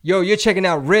Yo, you're checking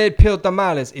out Red Pill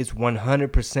Tamales. It's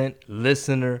 100%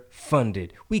 listener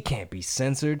funded. We can't be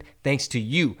censored thanks to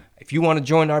you. If you want to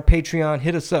join our Patreon,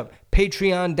 hit us up.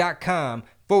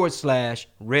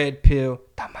 Patreon.com/Red Pill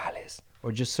Tamales.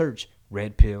 Or just search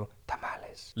Red Pill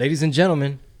Tamales. Ladies and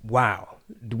gentlemen, wow.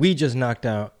 We just knocked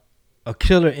out a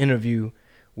killer interview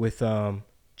with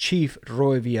Chief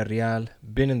Roy Villarreal.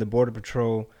 Been in the Border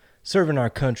Patrol, serving our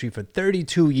country for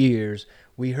 32 years.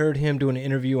 We heard him doing an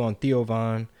interview on Theo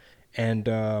Von,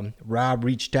 and Rob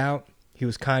reached out. He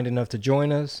was kind enough to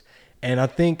join us, and I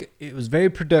think it was very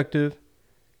productive,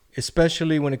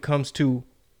 especially when it comes to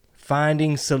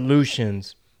finding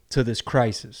solutions to this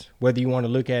crisis, whether you want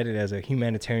to look at it as a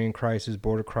humanitarian crisis,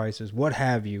 border crisis, what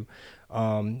have you.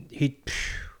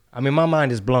 My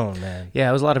mind is blown, man. Yeah,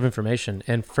 it was a lot of information.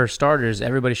 And for starters,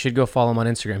 everybody should go follow him on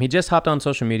Instagram. He just hopped on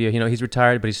social media. You know, he's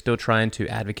retired, but he's still trying to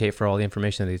advocate for all the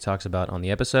information that he talks about on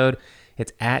the episode.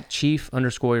 It's at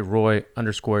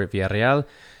Chief_Roy_Villarreal.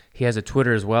 He has a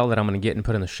Twitter as well that I'm going to get and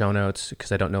put in the show notes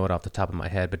because I don't know it off the top of my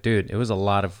head. But, dude, it was a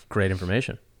lot of great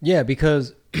information. Yeah,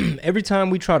 because every time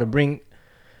we try to bring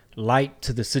light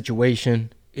to the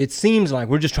situation, it seems like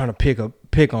we're just trying to pick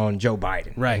on Joe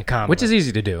Biden. Right. Kamala. Which is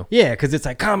easy to do. Yeah, because it's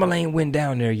like Kamala ain't went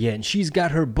down there yet. And she's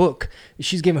got her book.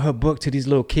 She's giving her book to these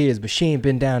little kids, but she ain't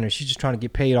been down there. She's just trying to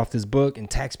get paid off this book, and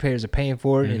taxpayers are paying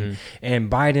for it. Mm-hmm. And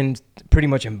Biden pretty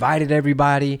much invited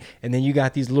everybody. And then you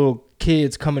got these little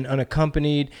kids coming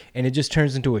unaccompanied, and it just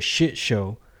turns into a shit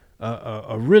show,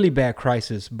 a really bad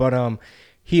crisis. But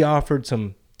he offered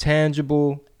some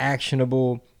tangible,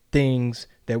 actionable things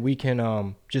that we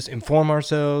can just inform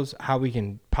ourselves, how we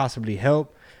can possibly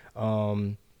help.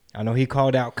 I know he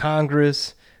called out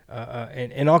Congress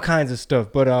and all kinds of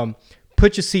stuff, but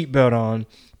put your seatbelt on,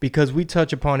 because we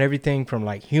touch upon everything from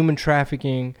like human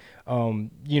trafficking,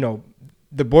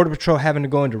 the Border Patrol having to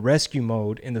go into rescue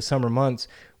mode in the summer months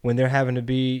when they're having to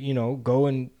be, go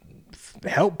and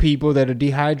help people that are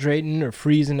dehydrating or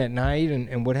freezing at night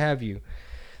and what have you.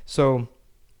 So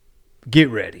get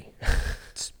ready.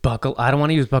 Buckle. I don't want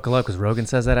to use buckle up because Rogan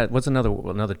says that. What's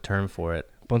another term for it?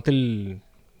 Ponte el,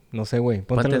 no sé, güey.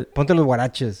 Ponte los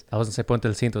guaraches. I was gonna say ponte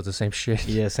el cinto. It's the same shit.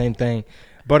 Yeah, same thing.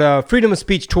 But freedom of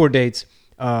speech tour dates.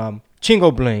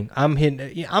 Chingo Bling.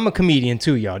 I'm a comedian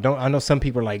too, y'all. I know some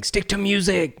people are like, stick to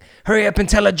music. Hurry up and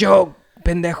tell a joke,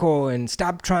 pendejo, and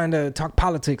stop trying to talk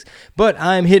politics. But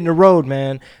I'm hitting the road,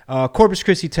 man. Corpus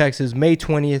Christi, Texas, May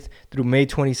 20th through May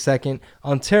 22nd.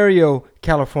 Ontario,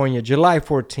 California, July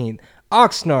 14th.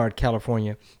 Oxnard,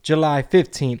 California, July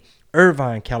 15th.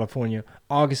 Irvine, California,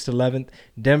 August 11th.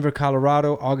 Denver,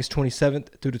 Colorado, August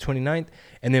 27th through the 29th.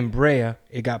 And then Brea,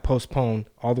 it got postponed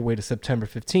all the way to September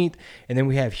 15th. And then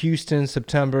we have Houston,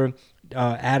 September,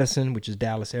 Addison, which is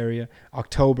Dallas area,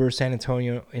 October, San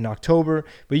Antonio in October.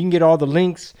 But you can get all the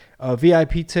links,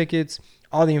 VIP tickets,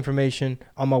 all the information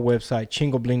on my website,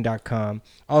 chingobling.com.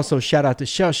 Also, shout out to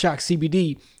Shell Shock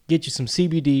CBD. Get you some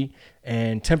CBD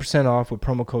and 10% off with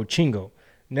promo code CHINGO.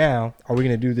 Now, are we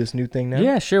going to do this new thing now?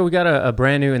 Yeah, sure. We got a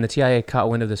brand new, and the TIA caught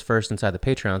wind of this first inside the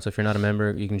Patreon. So if you're not a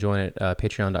member, you can join it,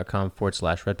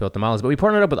 patreon.com/Red Pill Tamales. But we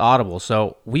partnered up with Audible.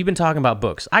 So we've been talking about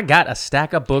books. I got a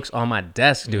stack of books on my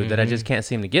desk, dude, that I just can't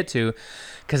seem to get to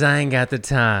because I ain't got the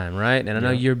time, right? And I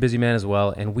know you're a busy man as well.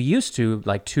 And we used to,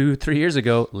 like 2-3 years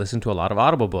ago, listen to a lot of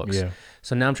Audible books. Yeah.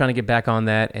 So now I'm trying to get back on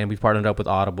that, and we've partnered up with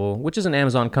Audible, which is an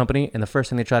Amazon company, and the first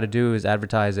thing they try to do is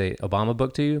advertise a Obama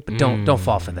book to you, but don't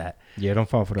fall for that. Yeah, don't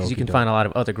fall for that. Because you can find a lot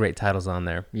of other great titles on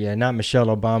there. Yeah, not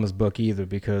Michelle Obama's book either,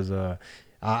 because I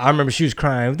remember she was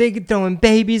crying, they throwing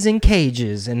babies in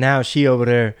cages, and now she over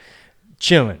there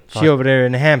chilling. She over there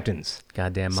in the Hamptons.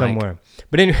 Goddamn Mike. Somewhere.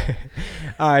 But anyway,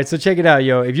 all right, so check it out,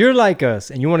 yo. If you're like us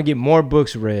and you want to get more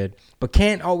books read, but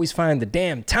can't always find the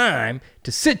damn time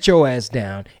to sit your ass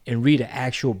down and read an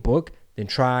actual book, then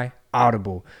try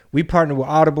Audible. We partner with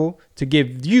Audible to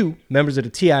give you, members of the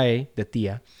TIA, the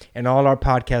TIA, and all our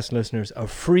podcast listeners, a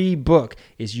free book.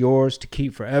 It's yours to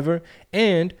keep forever,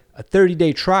 and a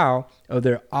 30-day trial of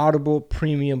their Audible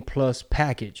Premium Plus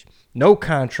package. No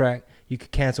contract. You can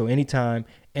cancel anytime,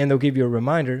 and they'll give you a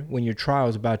reminder when your trial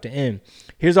is about to end.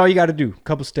 Here's all you got to do. A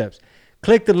couple steps.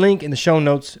 Click the link in the show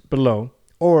notes below,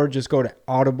 or just go to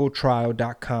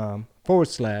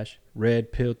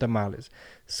audibletrial.com/Red Pill Tamales.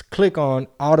 Click on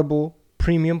Audible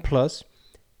Premium Plus,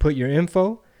 put your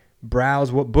info,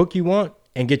 browse what book you want,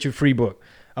 and get your free book.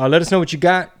 Let us know what you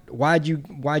got. Why'd you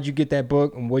get that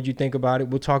book, and what'd you think about it?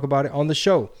 We'll talk about it on the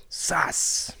show.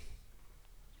 Sas.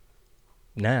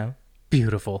 Now,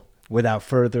 beautiful. Without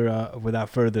further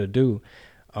ado,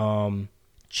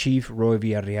 Chief Roy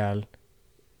Villarreal,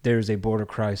 there's a border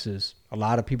crisis. A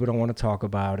lot of people don't want to talk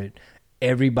about it.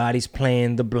 everybody's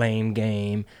playing the blame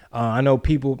game. I know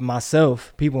people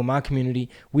in my community,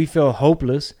 we feel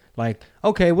hopeless. Like,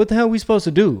 okay, what the hell are we supposed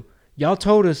to do? Y'all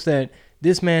told us that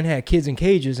this man had kids in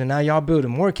cages, and now y'all building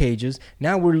more cages.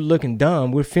 Now we're looking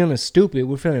dumb. We're feeling stupid.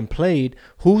 We're feeling played.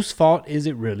 Whose fault is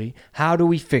it really? How do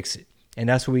we fix it? And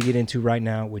that's what we get into right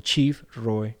now with Chief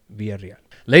Roy Villarreal.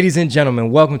 Ladies and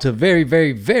gentlemen, welcome to a very,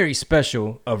 very, very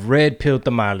special of Red Pill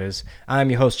Tamales. I'm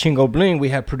your host, Chingo Bling. We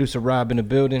have producer Rob in the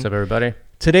building. What's up, everybody?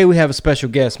 Today we have a special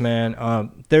guest, man.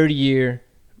 30-year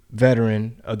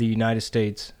veteran of the United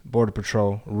States Border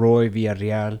Patrol, Roy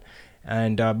Villarreal.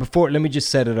 And let me just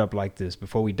set it up like this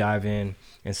before we dive in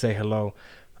and say hello.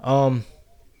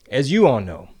 As you all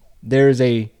know, there is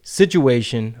a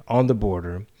situation on the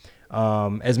border.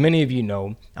 As many of you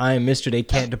know, I am Mr. They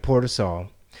Can't Deport Us All.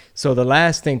 So the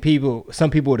last thing some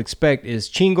people would expect is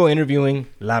Chingo interviewing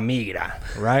La Migra,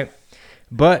 right?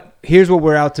 But here's what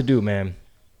we're out to do, man.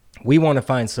 We want to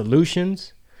find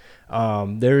solutions.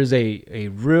 There is a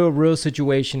real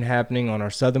situation happening on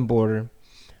our southern border.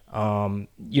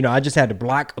 I just had to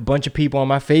block a bunch of people on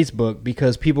my Facebook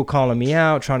because people calling me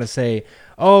out trying to say,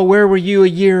 oh, where were you a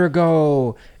year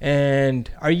ago? And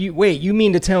you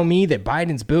mean to tell me that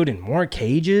Biden's building more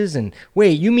cages? And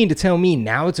wait, you mean to tell me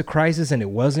now it's a crisis and it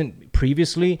wasn't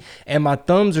previously? And my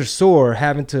thumbs are sore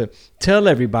having to tell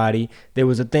everybody there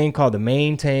was a thing called the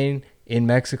Maintain in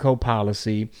Mexico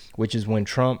policy, which is when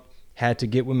Trump had to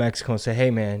get with Mexico and say,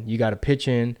 hey, man, you got to pitch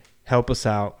in, help us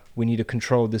out. We need to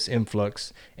control this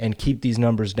influx and keep these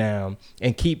numbers down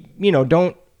and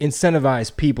don't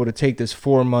incentivize people to take this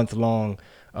 4-month-long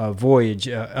voyage,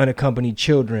 unaccompanied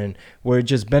children, where it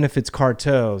just benefits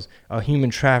cartels, human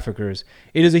traffickers.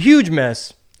 It is a huge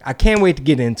mess. I can't wait to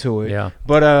get into it. Yeah.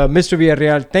 But Mr.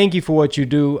 Villarreal, thank you for what you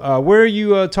do. Where are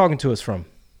you talking to us from?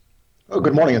 Oh,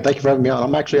 good morning, and thank you for having me on.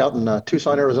 I'm actually out in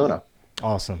Tucson, Arizona.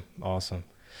 Awesome.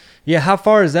 Yeah, how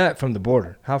far is that from the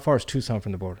border? How far is Tucson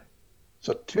from the border?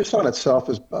 So Tucson itself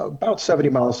is about 70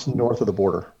 miles north of the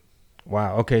border.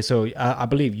 Wow. Okay. So I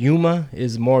believe Yuma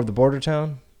is more of the border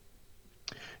town.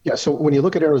 Yeah. So when you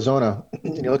look at Arizona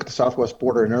and you look at the southwest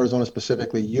border in Arizona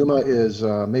specifically, Yuma is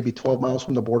maybe 12 miles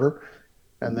from the border.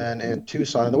 And then in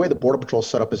Tucson, and the way the Border Patrol is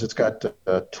set up is it's got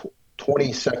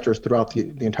 20 sectors throughout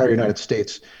the entire United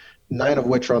States, 9 of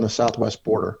which are on the southwest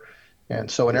border. And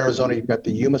so in Arizona, you've got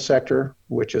the Yuma sector,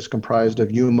 which is comprised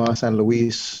of Yuma, San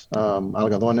Luis,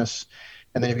 Algodones.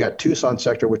 And then you've got Tucson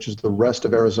sector, which is the rest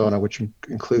of Arizona, which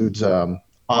includes Ajo,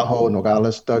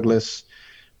 Nogales, Douglas,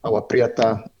 Agua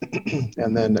Prieta,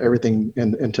 and then everything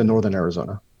into northern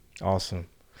Arizona. Awesome.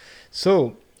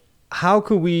 So how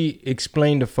could we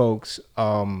explain to folks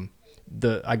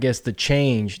the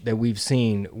change that we've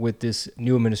seen with this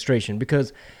new administration?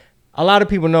 Because a lot of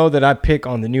people know that I pick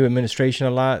on the new administration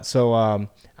a lot. So I'm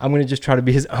going to just try to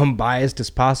be as unbiased as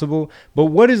possible. But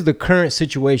what is the current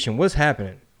situation? What's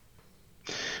happening?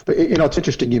 But, it's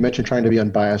interesting. You mentioned trying to be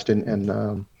unbiased. And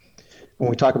when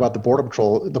we talk about the Border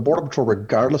Patrol,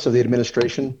 regardless of the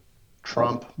administration,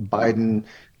 Trump, Biden,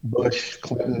 Bush,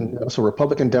 Clinton, so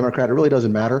Republican, Democrat, it really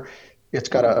doesn't matter. It's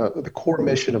got the core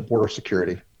mission of border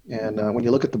security. And when you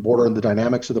look at the border and the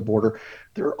dynamics of the border,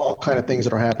 there are all kinds of things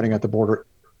that are happening at the border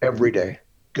every day.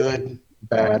 Good,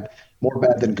 bad, more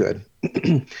bad than good.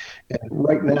 And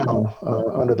right now,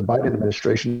 under the Biden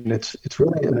administration, it's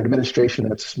really an administration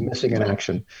that's missing in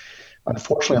action.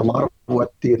 Unfortunately, a lot of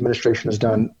what the administration has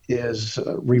done is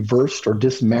reversed or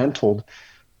dismantled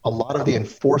a lot of the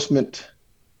enforcement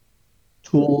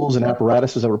tools and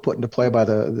apparatuses that were put into play by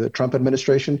the Trump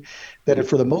administration that had,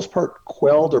 for the most part,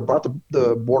 quelled or brought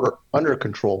the border under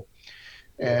control.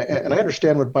 And I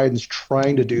understand what Biden's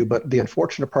trying to do, but the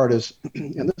unfortunate part is,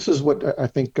 and this is what I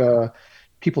think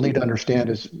people need to understand,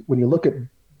 is when you look at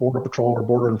Border Patrol or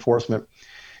border enforcement,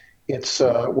 it's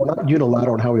we're not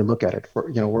unilateral in how we look at it.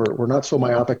 We're not so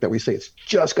myopic that we say it's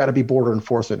just got to be border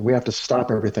enforcement. We have to stop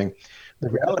everything. The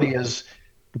reality is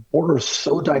the border is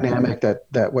so dynamic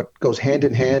that what goes hand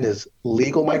in hand is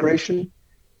legal migration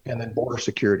and then border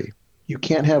security. You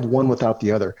can't have one without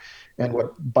the other. And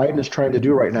what Biden is trying to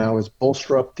do right now is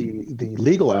bolster up the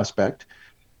legal aspect,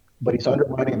 but he's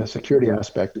undermining the security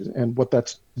aspect. And what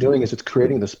that's doing is it's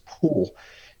creating this pool.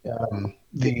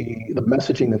 The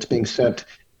messaging that's being sent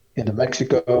into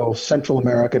Mexico, Central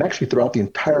America, and actually throughout the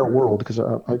entire world, because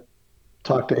I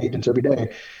talk to agents every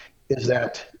day, is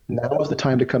that now is the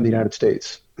time to come to the United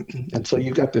States. And so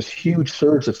you've got this huge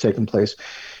surge that's taken place.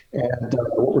 And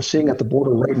what we're seeing at the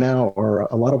border right now are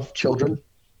a lot of children.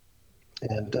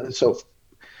 And so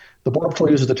the Border Patrol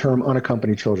uses the term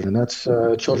unaccompanied children, and that's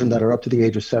children that are up to the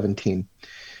age of 17.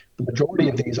 The majority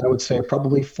of these, I would say,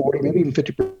 probably 40, maybe even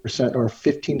 50% are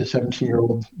 15 to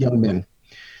 17-year-old young men.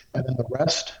 And then the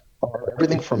rest are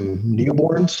everything from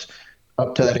newborns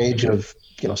up to that age of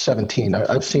 17.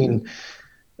 I've seen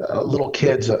little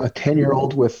kids, a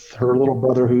 10-year-old with her little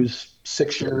brother who's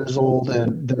 6 years old,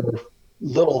 and their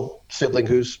little sibling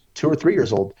who's 2 or 3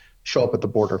 years old show up at the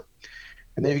border.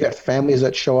 And then you got families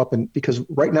that show up, and because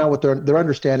right now what their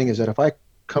understanding is that if I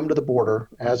come to the border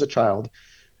as a child,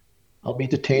 I'll be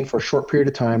detained for a short period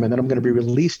of time, and then I'm going to be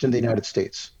released in the United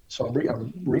States. So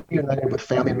I'm reunited with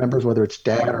family members, whether it's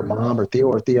dad or mom or Theo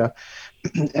or Thea.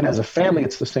 And as a family,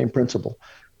 it's the same principle.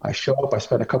 I show up, I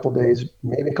spend a couple days,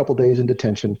 maybe a couple days in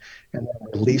detention, and then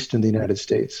I'm released in the United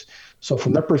States. So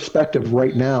from their perspective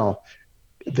right now,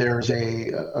 there's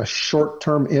a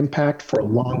short-term impact for a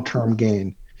long-term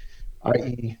gain,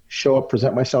 i.e. show up,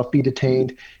 present myself, be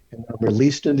detained, and then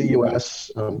released in the U.S.,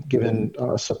 given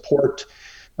support,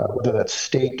 whether that's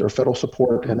state or federal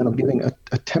support, and then I'm giving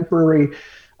a temporary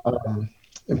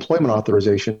employment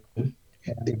authorization and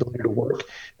the ability to work,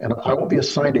 and I won't be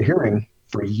assigned a hearing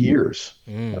for years.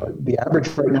 The average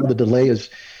right now, the delay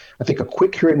is, I think a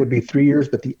quick hearing would be 3 years,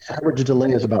 but the average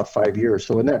delay is about 5 years.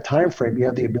 So in that time frame, you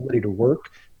have the ability to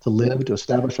work, to live, to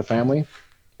establish a family,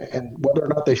 and whether or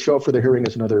not they show up for the hearing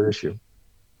is another issue.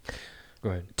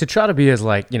 Go ahead. To try to be as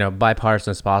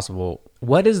bipartisan as possible,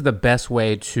 what is the best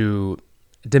way to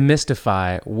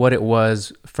demystify what it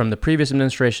was from the previous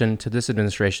administration to this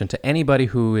administration to anybody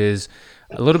who is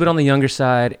a little bit on the younger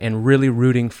side and really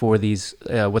rooting for these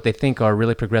what they think are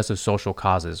really progressive social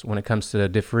causes when it comes to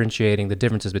differentiating the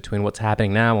differences between what's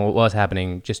happening now and what was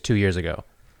happening just 2 years ago?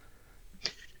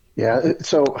 Yeah,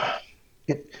 so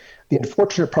the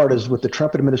unfortunate part is with the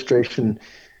Trump administration,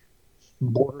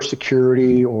 border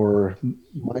security or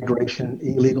migration,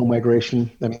 illegal migration,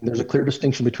 I mean, there's a clear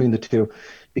distinction between the two,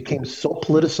 became so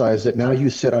politicized that now you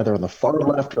sit either on the far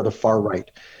left or the far right.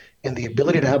 And the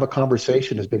ability to have a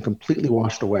conversation has been completely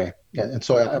washed away. And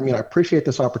so, I appreciate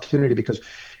this opportunity because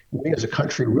we as a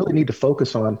country really need to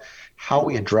focus on how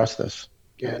we address this.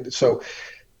 And so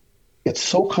it's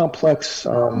so complex.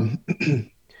 I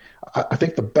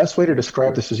think the best way to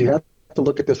describe this is you have to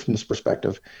look at this from this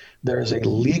perspective. There is a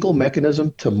legal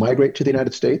mechanism to migrate to the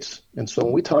United States. And so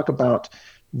when we talk about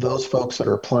those folks that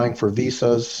are applying for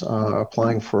visas,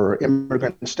 applying for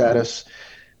immigrant status,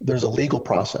 there's a legal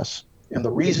process. And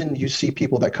the reason you see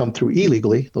people that come through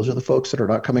illegally, those are the folks that are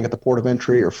not coming at the port of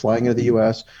entry or flying into the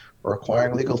U.S. or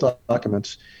acquiring legal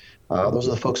documents. Those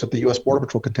are the folks that the U.S. Border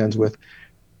Patrol contends with.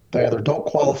 They either don't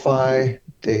qualify,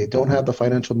 they don't have the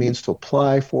financial means to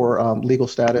apply for legal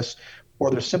status,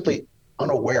 or they're simply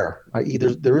unaware, i.e.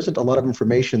 there isn't a lot of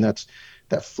information that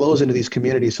flows into these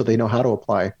communities so they know how to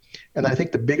apply. And I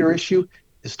think the bigger issue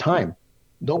is time.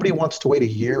 Nobody wants to wait a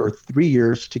year or 3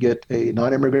 years to get a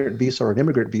non-immigrant visa or an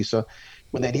immigrant visa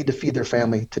when they need to feed their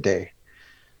family today.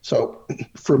 So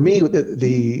for me,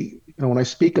 when I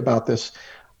speak about this,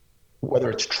 whether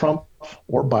it's Trump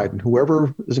or Biden,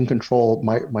 whoever is in control,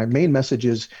 my main message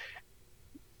is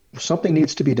something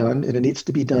needs to be done, and it needs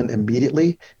to be done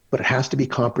immediately, but it has to be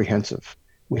comprehensive.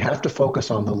 We have to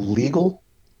focus on the legal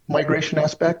migration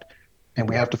aspect, and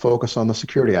we have to focus on the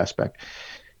security aspect.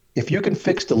 If you can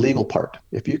fix the legal part,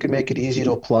 if you can make it easy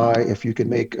to apply, if you can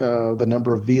make the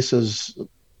number of visas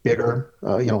bigger,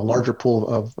 a larger pool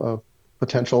of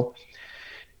potential,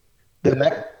 then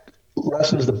that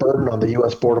lessens the burden on the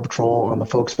U.S. Border Patrol, on the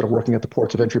folks that are working at the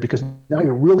ports of entry, because now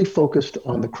you're really focused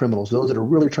on the criminals, those that are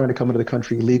really trying to come into the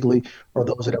country illegally, or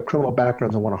those that have criminal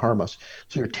backgrounds and want to harm us.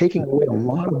 So you're taking away a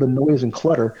lot of the noise and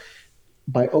clutter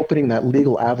by opening that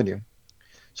legal avenue.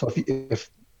 So if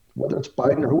whether it's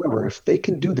Biden or whoever, if they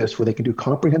can do this, where they can do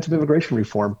comprehensive immigration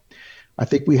reform, I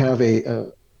think we have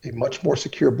a much more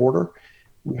secure border.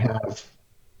 We have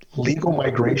legal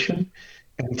migration,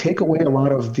 and we take away a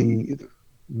lot of the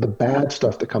bad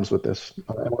stuff that comes with this.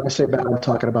 And when I say bad, I'm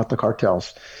talking about the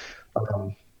cartels.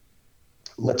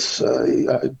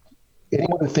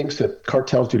 Anyone who thinks that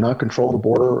cartels do not control the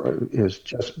border is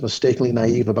just mistakenly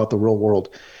naive about the real world.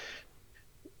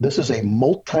 This is a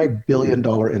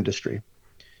multi-billion-dollar industry.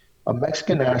 A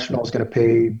Mexican national is going to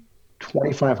pay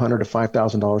 $2,500 to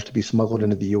 $5,000 to be smuggled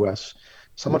into the U.S.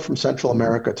 Someone from Central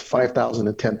America, it's $5,000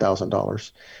 to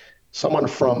 $10,000. Someone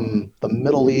from the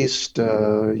Middle East,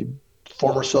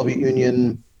 former Soviet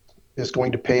Union, is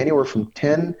going to pay anywhere from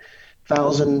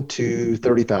 $10,000 to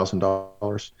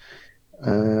 $30,000.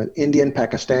 Indian,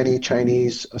 Pakistani,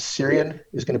 Chinese, Assyrian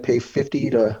is going to pay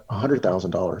 $50,000 to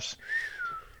 $100,000.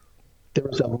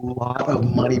 There's a lot of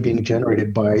money being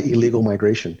generated by illegal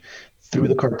migration through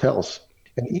the cartels.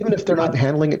 And even if they're not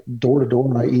handling it door to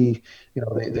door, i.e.,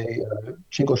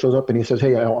 Chingo shows up and he says,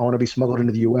 "Hey, I want to be smuggled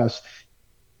into the U.S."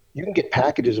 You can get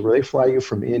packages where they fly you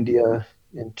from India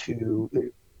into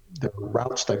the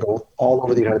routes that go all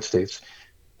over the United States,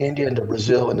 India into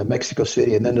Brazil, into Mexico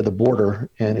City, and then to the border.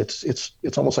 And it's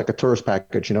almost like a tourist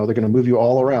package. They're going to move you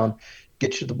all around,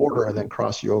 get you to the border, and then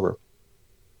cross you over.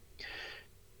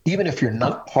 Even if you're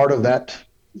not part of that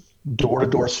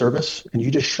door-to-door service and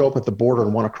you just show up at the border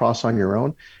and want to cross on your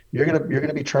own, you're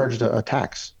gonna be charged a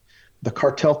tax. The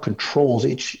cartel controls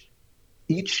each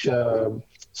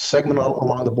segment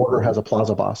along the border has a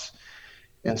plaza boss.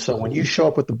 And so when you show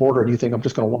up at the border and you think I'm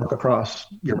just going to walk across,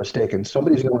 you're mistaken.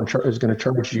 Somebody's going to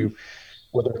charge you,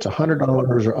 whether it's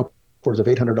 $100 or upwards of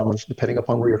 $800, depending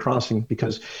upon where you're crossing,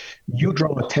 because you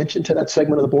draw attention to that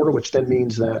segment of the border, which then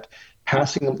means that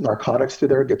passing narcotics through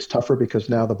there gets tougher because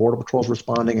now the Border Patrol is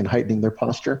responding and heightening their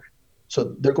posture.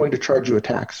 So they're going to charge you a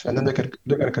tax, and then they're going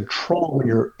to control when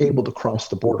you're able to cross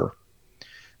the border.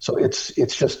 So it's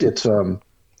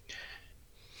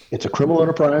a criminal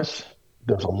enterprise.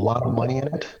 There's a lot of money in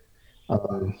it.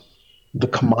 The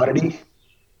commodity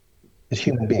is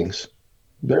human beings.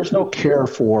 There's no care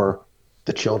for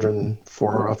the children,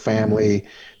 for a family.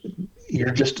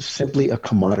 You're just simply a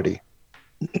commodity.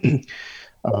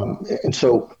 And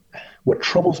so what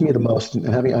troubles me the most, and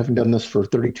having done this for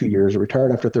 32 years,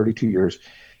 retired after 32 years,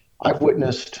 I've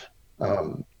witnessed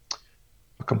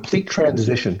a complete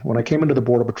transition. When I came into the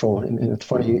Border Patrol, and it's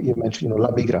funny, you mentioned,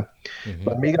 La Migra. Mm-hmm.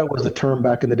 La Migra was the term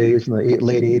back in the days, in the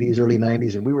late 80s, early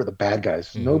 90s, and we were the bad guys.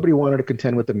 Mm-hmm. Nobody wanted to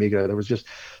contend with the Migra. There was just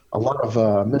a lot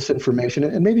of misinformation,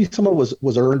 and maybe some of it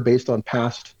was earned based on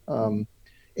past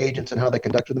agents and how they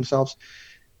conducted themselves.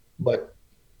 But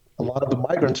a lot of the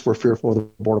migrants were fearful of the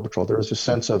Border Patrol. There was a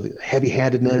sense of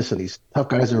heavy-handedness and these tough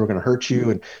guys that were going to hurt you.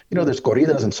 And, there's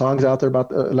corridas and songs out there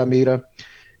about La Migra.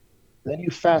 Then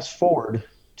you fast forward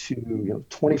to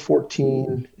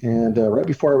 2014, and right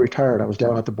before I retired, I was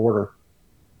down at the border.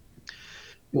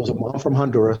 It was a mom from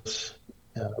Honduras,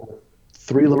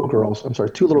 two little girls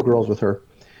with her.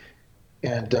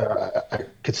 And I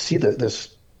could see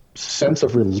this sense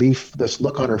of relief, this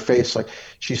look on her face. Like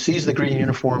she sees the green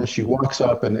uniform, she walks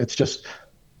up, and it's just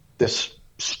this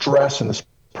stress and this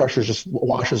pressure just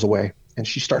washes away. And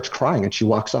she starts crying, and she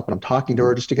walks up, and I'm talking to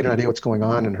her just to get an idea what's going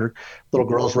on. And her little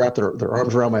girls wrap their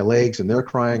arms around my legs, and they're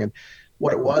crying. And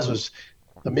what it was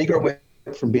the Migra went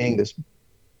from being these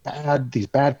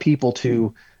bad people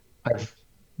to, I've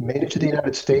made it to the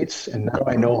United States, and now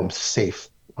I know I'm safe.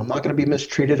 I'm not going to be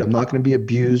mistreated. I'm not going to be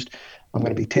abused. I'm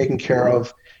going to be taken care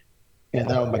of. And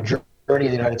now my journey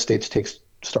in the United States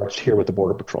starts here with the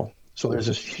Border Patrol. So there's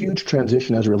this huge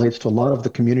transition as it relates to a lot of the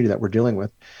community that we're dealing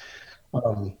with.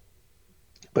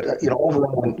 But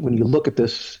overall, when you look at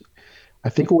this, I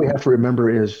think what we have to remember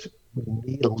is we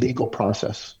need a legal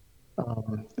process.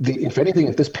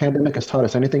 If this pandemic has taught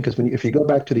us anything, because if you go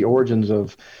back to the origins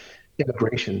of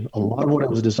immigration, a lot of what it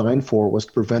was designed for was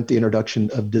to prevent the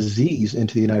introduction of disease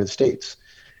into the United States.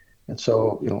 And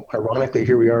so, ironically,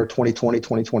 here we are, 2020,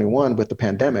 2021, with the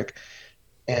pandemic,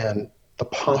 and the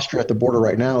posture at the border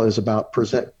right now is about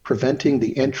preventing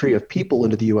the entry of people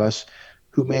into the U.S.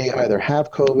 who may either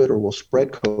have COVID or will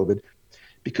spread COVID.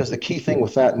 Because the key thing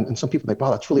with that, and some people think,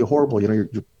 wow, that's really horrible, you're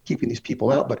keeping these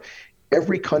people out, but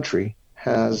every country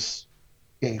has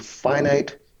a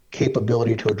finite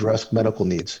capability to address medical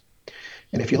needs.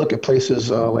 And if you look at places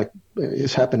like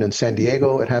it's happened in San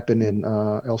Diego, it happened in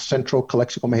El Centro,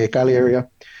 Calexico, Mexicali area,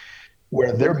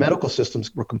 where their medical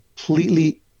systems were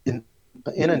completely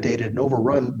inundated and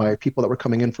overrun by people that were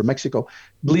coming in from Mexico,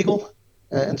 legal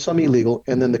and some illegal,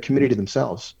 and then the community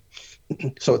themselves.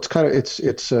 So it's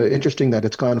interesting that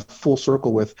it's gone full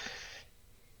circle with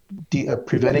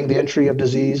preventing the entry of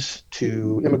disease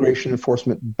to immigration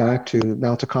enforcement back to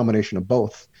now it's a combination of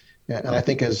both. And I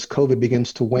think as COVID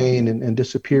begins to wane and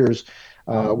disappears,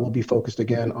 we'll be focused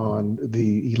again on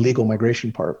the illegal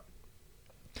migration part.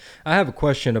 I have a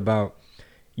question about,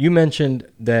 you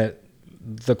mentioned that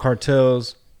the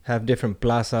cartels have different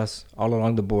plazas all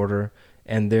along the border,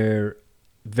 and they're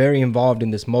very involved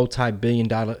in this multi-billion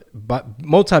dollar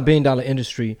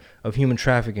industry of human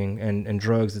trafficking and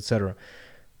drugs, etc.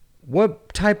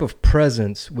 What type of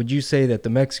presence would you say that the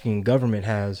Mexican government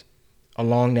has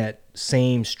along that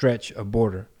same stretch of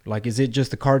border? Like, is it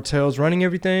just the cartels running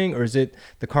everything, or is it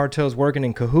the cartels working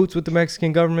in cahoots with the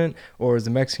Mexican government, or is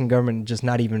the Mexican government just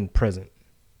not even present?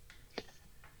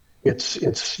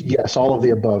 It's yes, all of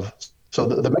the above. So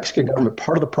the Mexican government,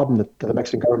 part of the problem that the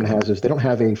Mexican government has is they don't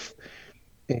have a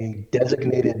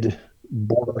designated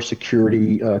border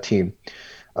security team.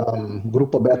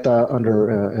 Grupo Beta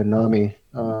under NAMI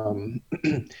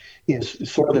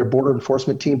is sort of their border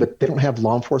enforcement team, but they don't have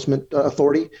law enforcement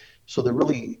authority. So they're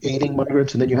really aiding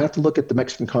migrants. And then you have to look at the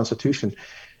Mexican Constitution.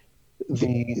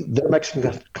 Their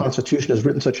Mexican Constitution is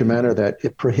written in such a manner that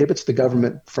it prohibits the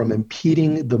government from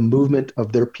impeding the movement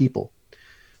of their people.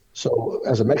 So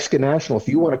as a Mexican national, if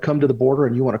you want to come to the border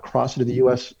and you want to cross into the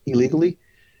U.S. illegally,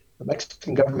 the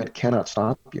Mexican government cannot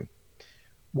stop you.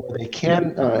 Where they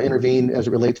can intervene as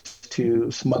it relates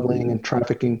to smuggling and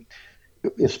trafficking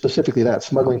is specifically that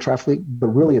smuggling, trafficking, but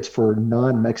really it's for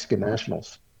non-Mexican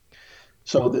nationals.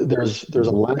 So there's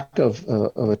a lack of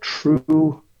a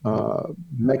true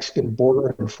Mexican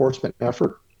border enforcement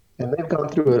effort, and they've gone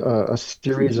through a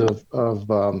series of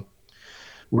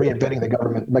reinventing the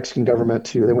government, Mexican government.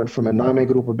 They went from Ename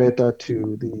Grupo Beta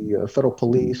to the federal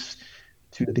police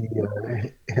to the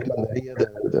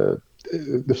Gendarmeria.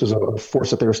 This is a force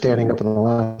that they were standing up in the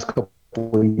last couple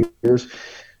of years.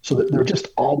 So that they're just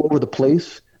all over the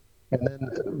place. And then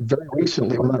very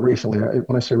recently, well, not recently,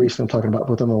 when I say recently, I'm talking about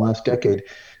within the last decade,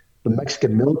 the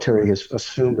Mexican military has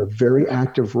assumed a very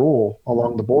active role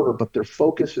along the border, but their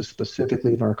focus is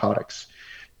specifically narcotics.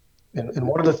 And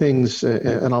one of the things,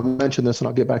 and I'll mention this and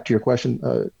I'll get back to your question,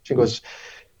 Chingo, is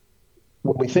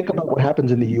when we think about what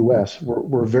happens in the U.S.,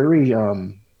 we're very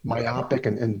myopic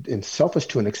and selfish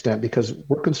to an extent because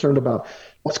we're concerned about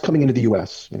what's coming into the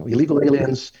U.S. Illegal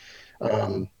aliens,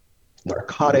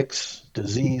 narcotics,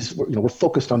 disease. We're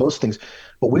focused on those things,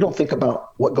 but we don't think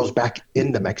about what goes back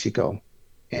into Mexico.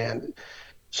 And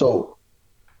so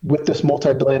with this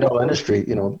multi-billion-dollar industry,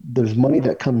 there's money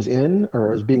that comes in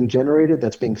or is being generated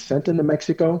that's being sent into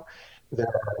Mexico. There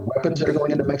are weapons that are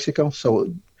going into Mexico.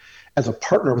 So as a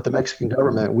partner with the Mexican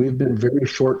government, we've been very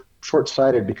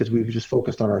short-sighted because we've just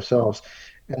focused on ourselves.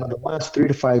 And in the last 3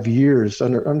 to 5 years,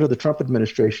 under the Trump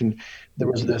administration,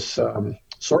 there was this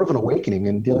sort of an awakening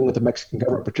in dealing with the Mexican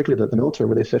government, particularly the military,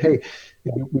 where they said, hey,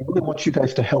 we really want you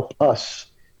guys to help us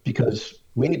because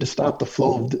we need to stop the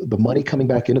flow of the money coming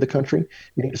back into the country.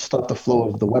 We need to stop the flow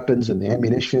of the weapons and the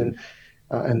ammunition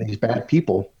and these bad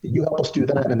people. You help us do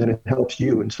that, and then it helps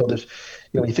you. And so there's,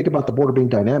 you think about the border being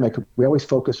dynamic, we always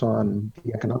focus on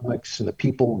the economics and the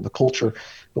people and the culture,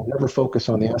 but we never focus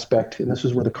on the aspect, and this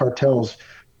is where the cartels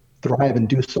thrive and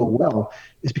do so well,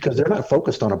 is because they're not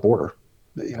focused on a border.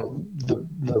 The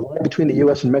line between the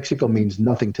U.S. and Mexico means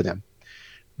nothing to them.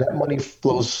 That money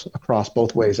flows across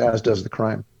both ways, as does the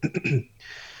crime.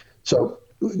 So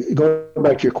going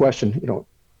back to your question,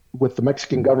 with the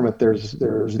Mexican government, there's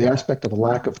the aspect of a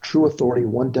lack of true authority,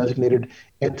 one designated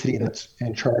entity that's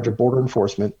in charge of border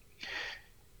enforcement,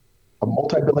 a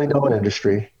multi-billion-dollar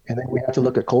industry, and then we have to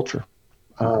look at culture.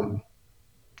 Going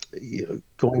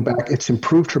back, it's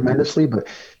improved tremendously, but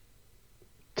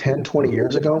 10, 20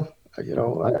 years ago,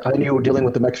 I knew dealing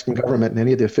with the Mexican government and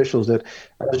any of the officials that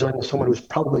I was dealing with someone who's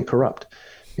probably corrupt.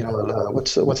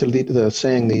 What's the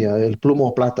saying, el plumo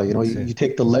o plata, you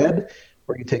take the lead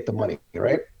or you take the money,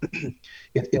 right?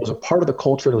 It was a part of the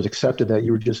culture that was accepted that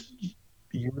you were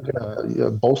going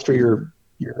to bolster your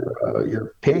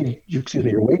pay,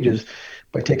 your wages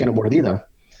by taking a mordida.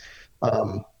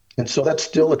 And so that's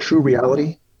still a true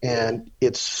reality. And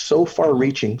it's so far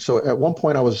reaching. So at one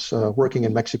point I was working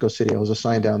in Mexico City. I was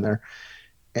assigned down there,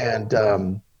 and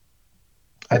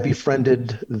I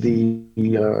befriended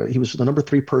he was the number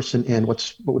 3 person in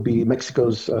what would be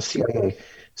Mexico's CIA,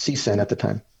 CSEN at the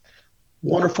time.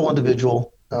 Wonderful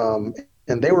individual. And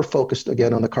they were focused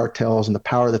again on the cartels and the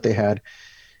power that they had.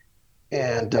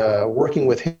 And working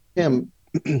with him,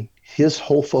 his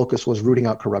whole focus was rooting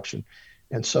out corruption.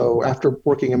 And so after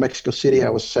working in Mexico City, I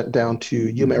was sent down to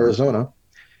Yuma, Arizona,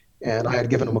 and I had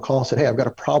given him a call and said, hey, I've got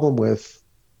a problem with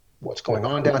what's going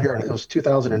on down here. And it was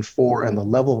 2004, and the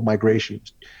level of migration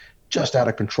was just out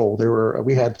of control.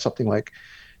 We had something like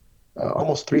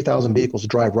almost 3,000 vehicles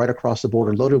drive right across the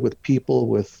border, loaded with people,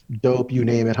 with dope, you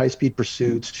name it, high-speed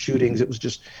pursuits, shootings. It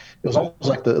was almost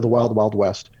like the wild, wild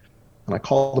west. And I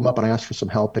called him up and I asked for some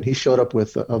help, and he showed up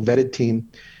with a vetted team.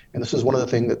 And this is one of the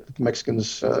things that the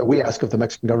Mexicans, we ask of the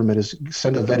Mexican government, is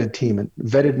send a vetted team. And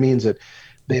vetted means that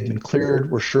they've been cleared.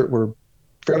 We're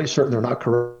fairly certain they're not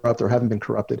corrupt or haven't been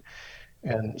corrupted.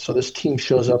 And so this team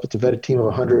shows up. It's a vetted team of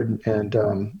 100,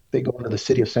 and they go into the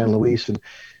city of San Luis and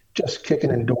just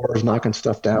kicking in doors, knocking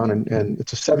stuff down. And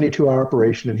it's a 72-hour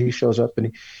operation, and he shows up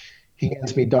and he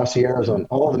hands me dossiers on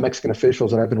all of the Mexican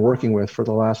officials that I've been working with for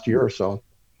the last year or so.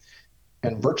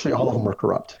 And virtually all of them are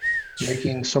corrupt,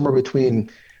 making somewhere between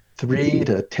 $3,000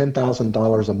 to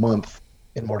 $10,000 a month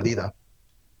in mordida.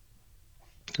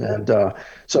 And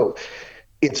so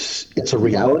it's a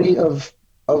reality of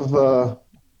the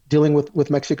dealing with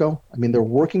Mexico. I mean, they're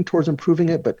working towards improving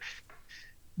it, but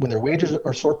when their wages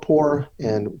are so poor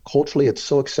and culturally it's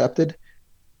so accepted,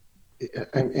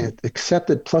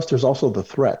 plus there's also the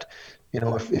threat.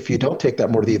 If you don't take that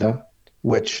mordida,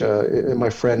 which my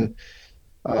friend,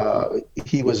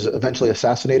 he was eventually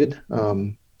assassinated,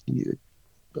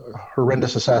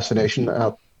 horrendous assassination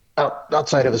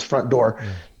outside of his front door.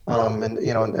 And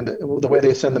the way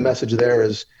they send the message there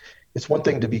is, it's one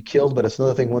thing to be killed, but it's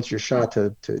another thing once you're shot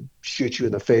to shoot you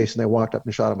in the face. And they walked up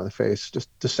and shot him in the face just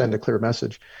to send a clear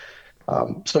message.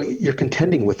 So you're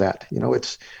contending with that.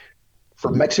 It's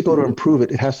for Mexico to improve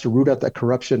it. It has to root out that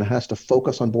corruption. It has to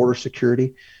focus on border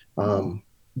security.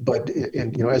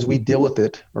 As we deal with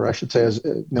it, or I should say,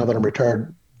 now that I'm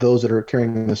retired, those that are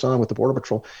carrying this on with the Border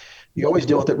Patrol, you always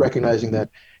deal with it recognizing that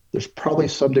there's probably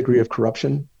some degree of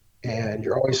corruption, and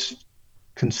you're always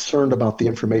concerned about the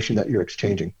information that you're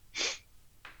exchanging.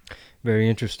 Very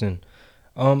interesting.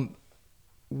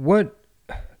 What,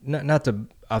 not to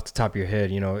off the top of your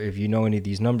head, if you know any of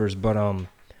these numbers, but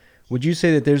would you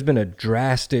say that there's been a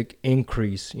drastic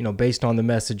increase, based on the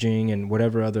messaging and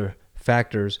whatever other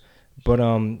factors, but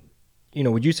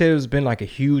would you say there's been like a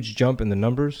huge jump in the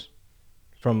numbers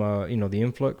from the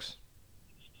influx?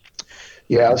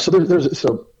 Yeah, so there's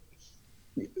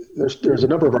a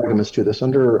number of arguments to this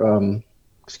under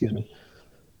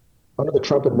the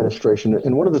Trump administration.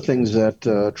 And one of the things that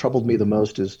troubled me the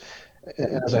most is,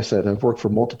 as I said, I've worked for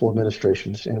multiple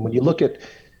administrations. And when you look at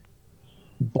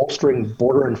bolstering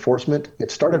border enforcement,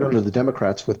 it started under the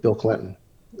Democrats with Bill Clinton.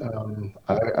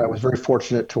 I was very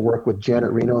fortunate to work with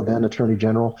Janet Reno, then Attorney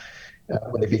General,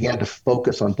 when they began to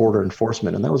focus on border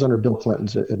enforcement. And that was under Bill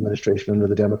Clinton's administration, under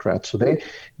the Democrats. So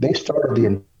they started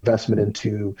the investment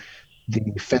into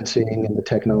the fencing and the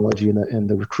technology and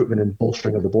the recruitment and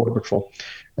bolstering of the Border Patrol.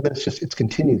 And then it's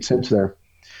continued since there.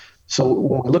 So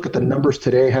when we look at the numbers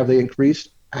today, have they increased?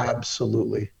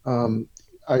 Absolutely.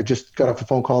 I just got off a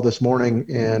phone call this morning,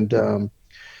 and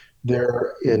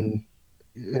they're in,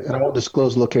 and I won't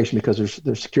disclose the location because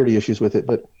there's security issues with it,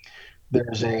 but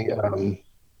there's a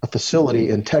facility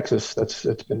in Texas that's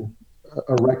been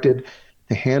erected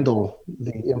to handle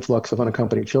the influx of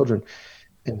unaccompanied children.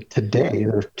 And today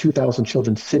there are 2,000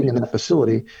 children sitting in that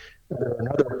facility. There are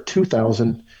another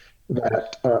 2,000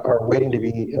 that are waiting to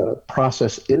be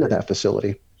processed into that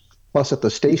facility. Plus at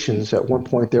the stations, at one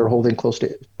point, they were holding close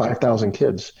to 5,000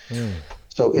 kids.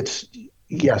 So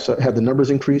yes, have the numbers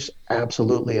increased?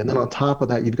 Absolutely. And then on top of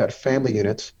that, you've got family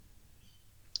units.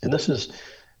 And this is,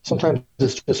 sometimes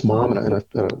it's just mom and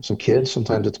some kids.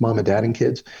 Sometimes it's mom and dad and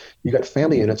kids. You got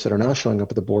family units that are now showing up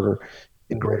at the border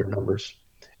in greater numbers.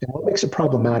 And what makes it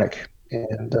problematic?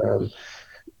 And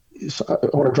so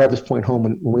I want to drive this point home.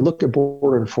 When we look at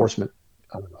border enforcement,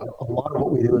 a lot of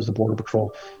what we do as the Border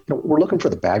Patrol, we're looking for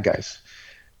the bad guys.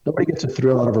 Nobody gets a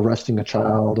thrill out of arresting a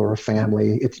child or a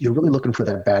family. You're really looking for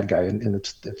that bad guy, and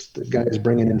it's the guys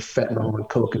bringing in fentanyl and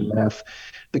coke and meth,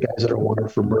 the guys that are wanted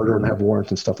for murder and have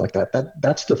warrants and stuff like that.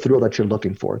 That's the thrill that you're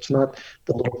looking for. It's not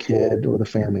the little kid or the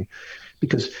family,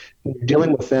 because when you're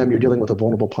dealing with them, you're dealing with a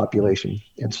vulnerable population.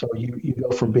 And so you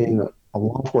go from being a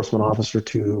law enforcement officer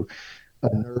to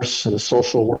a nurse and a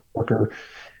social worker.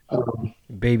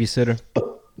 Babysitter.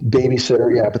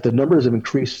 Babysitter, yeah. But the numbers have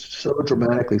increased so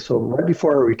dramatically. So right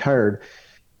before I retired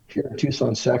here in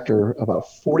Tucson sector, about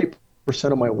 40%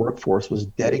 of my workforce was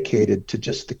dedicated to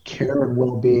just the care and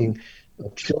well-being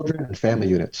of children and family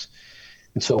units.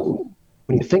 And so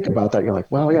when you think about that, you're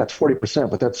like, well, yeah, it's 40%,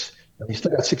 but you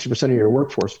still got 60% of your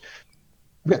workforce.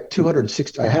 I had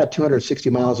 260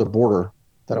 miles of border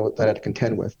that I had to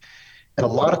contend with. And a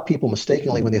lot of people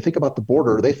mistakenly, when they think about the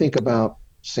border, they think about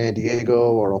San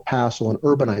Diego or El Paso, an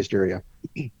urbanized area.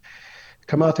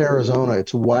 Come out to Arizona,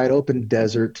 it's wide open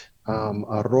desert,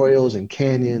 arroyos and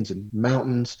canyons and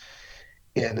mountains.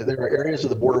 And there are areas of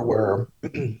the border where,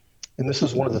 and this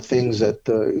is one of the things that,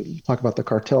 talk about the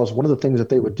cartels, one of the things that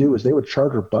they would do is they would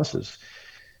charter buses,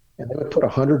 and they would put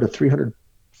 100 to 300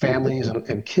 families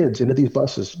and kids into these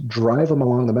buses, drive them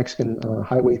along the Mexican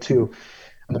Highway 2.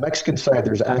 On the Mexican side,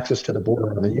 there's access to the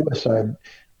border. On the U.S. side,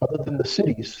 other than the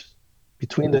cities,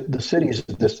 between the cities,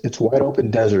 it's wide open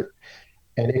desert.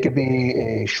 And it could be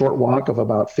a short walk of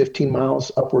about 15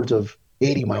 miles, upwards of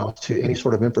 80 miles to any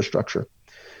sort of infrastructure.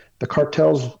 The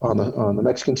cartels on the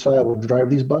Mexican side will drive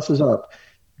these buses up,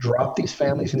 drop these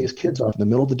families and these kids off in the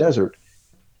middle of the desert,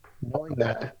 knowing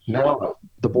that now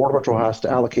the Border Patrol has to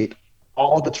allocate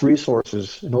all of its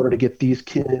resources in order to get these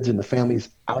kids and the families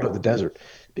out of the desert.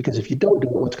 Because if you don't do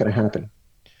it, what's going to happen?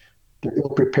 They're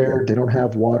ill-prepared, they don't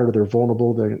have water, they're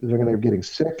vulnerable, they're going to be getting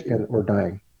sick or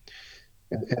dying.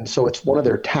 And so it's one of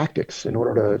their tactics in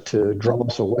order to draw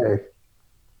us away.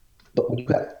 But when you've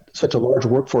got such a large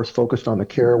workforce focused on the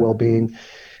care, well-being,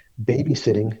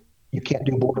 babysitting, you can't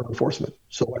do border enforcement.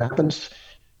 So what happens?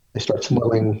 They start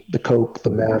smuggling the coke, the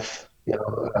meth.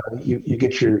 You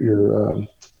get your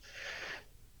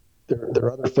there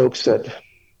are other folks that,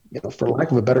 for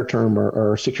lack of a better term,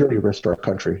 are security risks to our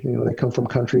country. They come from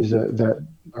countries that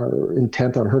are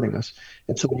intent on hurting us.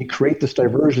 And so when you create this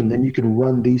diversion, then you can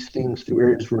run these things through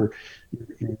areas where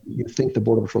you think the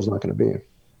Border Patrol is not going to be.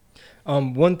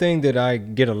 One thing that I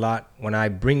get a lot when I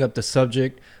bring up the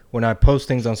subject, when I post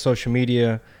things on social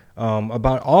media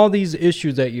about all these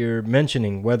issues that you're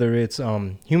mentioning, whether it's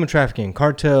human trafficking,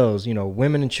 cartels,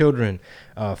 women and children,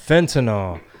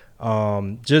 fentanyl,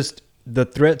 just the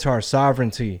threat to our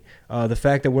sovereignty, the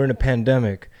fact that we're in a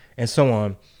pandemic, and so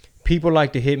on. People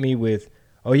like to hit me with,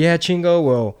 "Oh yeah, Chingo,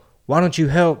 well, why don't you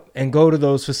help and go to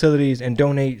those facilities and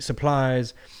donate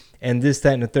supplies and this,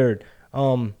 that, and the third?"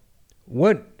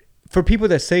 What, for people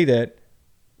that say that,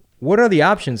 what are the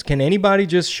options? Can anybody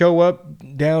just show up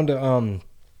down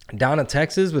to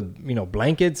Texas with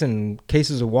blankets and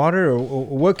cases of water, or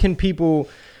what can people?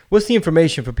 What's the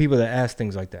information for people that ask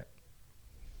things like that?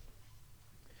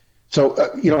 So,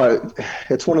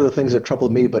 it's one of the things that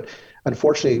troubled me, but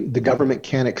unfortunately, the government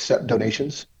can't accept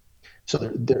donations. So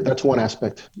that's one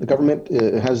aspect. The government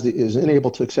is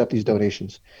unable to accept these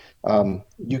donations.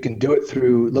 You can do it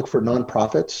look for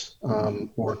nonprofits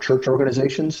or church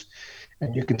organizations,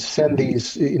 and you can send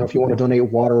these, if you want to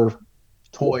donate water,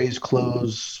 toys,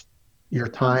 clothes, your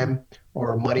time,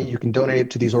 or money, you can donate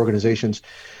it to these organizations.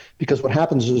 Because what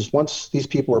happens is once these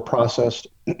people are processed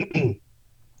and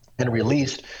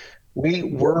released,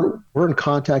 we're in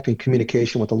contact and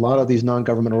communication with a lot of these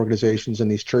non-government organizations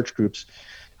and these church groups,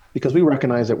 because we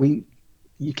recognize that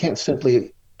you can't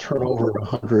simply turn over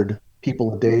 100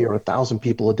 people a day or 1,000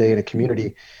 people a day in a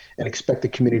community and expect the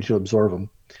community to absorb them.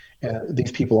 And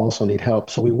these people also need help.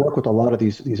 So we work with a lot of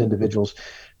these individuals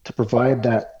to provide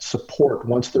that support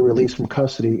once they're released from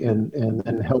custody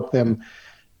and help them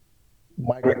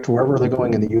migrate to wherever they're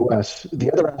going in the U.S.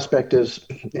 The other aspect is,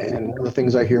 and one of the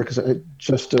things I hear, because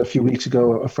just a few weeks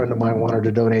ago, a friend of mine wanted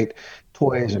to donate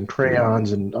toys and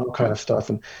crayons and all kind of stuff.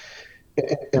 And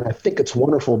I think it's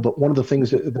wonderful, but one of the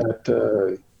things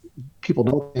that people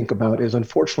don't think about is,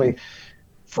 unfortunately,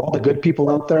 for all the good people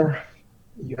out there,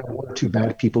 you have one or two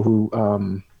bad people who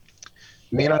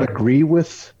may not agree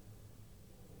with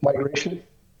migration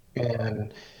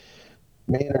and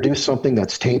may introduce something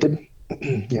that's tainted,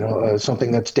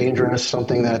 something that's dangerous,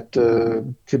 something that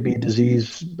could be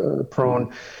disease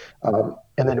prone.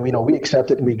 And then, we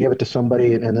accept it and we give it to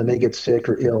somebody, and then they get sick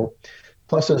or ill.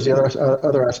 Plus, there's the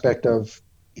other aspect of,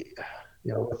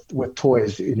 with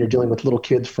toys, and you're dealing with little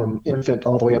kids from infant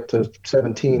all the way up to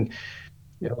 17.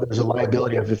 There's a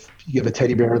liability of if you give a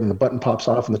teddy bear, then the button pops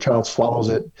off and the child swallows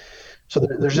it. So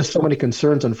there's just so many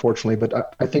concerns, unfortunately.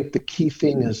 But I think the key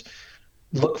thing is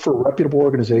look for reputable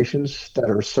organizations that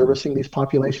are servicing these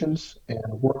populations and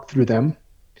work through them.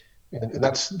 And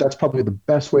that's probably the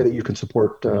best way that you can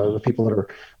support the people that are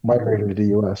migrating to the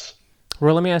U.S.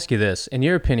 Well, let me ask you this. In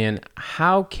your opinion,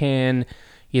 how can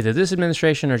either this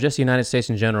administration or just the United States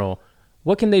in general,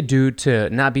 what can they do to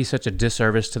not be such a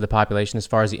disservice to the population as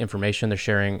far as the information they're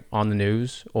sharing on the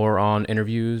news or on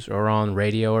interviews or on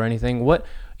radio or anything? What,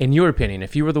 in your opinion,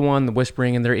 if you were the one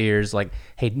whispering in their ears, like,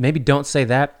 hey, maybe don't say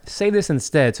that, say this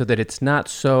instead, so that it's not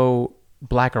so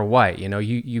black or white.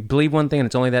 You believe one thing and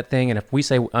it's only that thing, and if we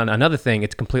say another thing,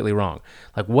 it's completely wrong.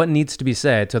 Like, what needs to be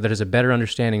said so that there's a better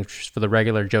understanding for the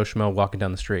regular Joe Schmo walking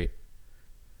down the street?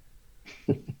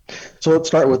 So let's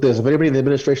start with this. If anybody in the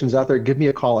administration is out there, give me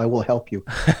a call. I will help you.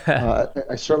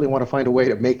 I certainly want to find a way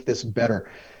to make this better.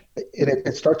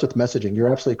 It starts with messaging.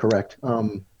 You're absolutely correct.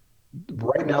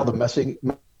 Right now, the message,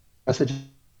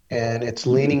 and it's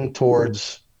leaning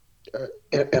towards,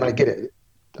 and I get it.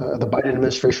 The Biden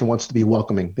administration wants to be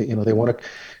welcoming. They want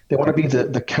to be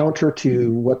the counter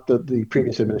to what the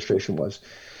previous administration was.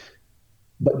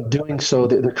 But in doing so,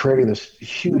 they're creating this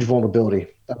huge vulnerability.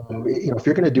 If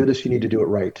you're going to do this, you need to do it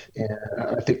right. And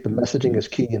I think the messaging is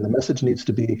key. And the message needs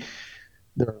to be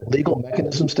there are legal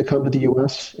mechanisms to come to the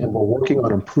U.S., and we're working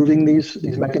on improving these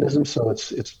mechanisms. So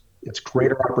it's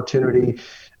greater opportunity.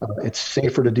 It's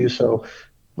safer to do so.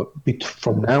 But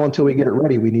from now until we get it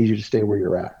ready, we need you to stay where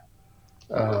you're at.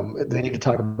 They need to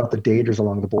talk about the dangers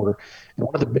along the border. And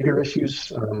one of the bigger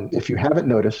issues, if you haven't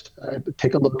noticed,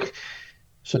 take a look.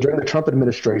 So during the Trump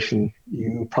administration,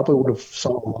 you probably would have saw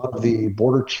a lot of the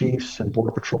border chiefs and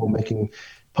Border Patrol making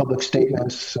public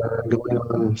statements, going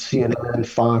on CNN,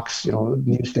 Fox,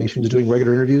 news stations, doing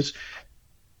regular interviews.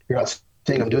 You're not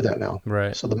seeing them do that now.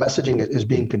 Right. So the messaging is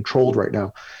being controlled right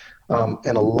now.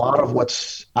 And a lot of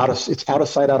what's it's out of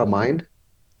sight, out of mind.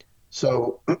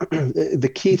 So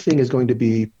the key thing is going to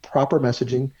be proper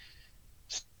messaging.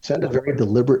 Send a very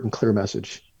deliberate and clear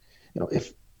message.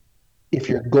 If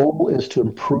your goal is to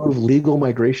improve legal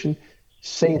migration,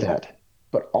 say that,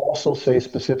 but also say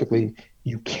specifically,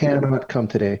 you cannot come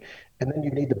today. And then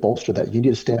you need to bolster that. You need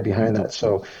to stand behind that.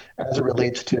 So, as it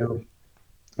relates to,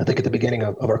 I think at the beginning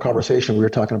of our conversation, we were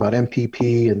talking about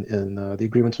MPP and the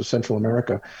agreements with Central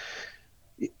America.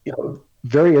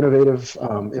 Very innovative.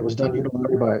 It was done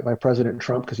unilaterally by President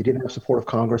Trump because he didn't have support of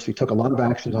Congress. He took a lot of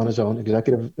actions on his own,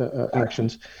 executive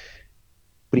actions,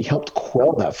 but he helped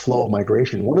quell that flow of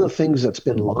migration. One of the things that's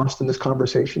been lost in this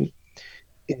conversation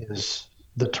is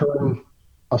the term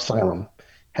asylum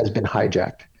has been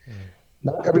hijacked.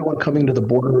 Not everyone coming to the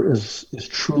border is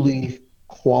truly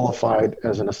qualified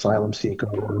as an asylum seeker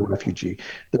or a refugee.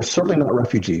 They're certainly not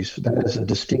refugees. That is a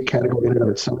distinct category in and of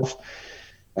itself.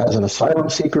 As an asylum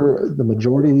seeker, the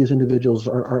majority of these individuals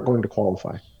aren't going to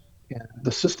qualify. And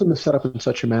the system is set up in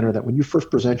such a manner that when you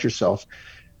first present yourself,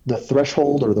 the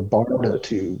threshold or the bar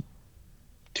to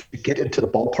get into the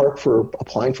ballpark for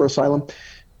applying for asylum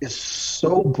is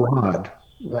so broad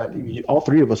that all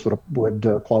three of us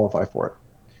would qualify for it.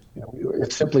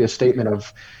 It's simply a statement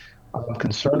of I'm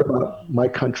concerned about my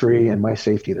country and my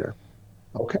safety there.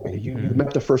 Okay, you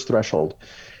met the first threshold,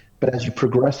 but as you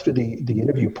progress through the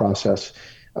interview process,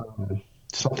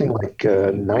 something like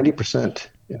 90%,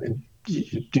 and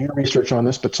do your research on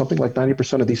this, but something like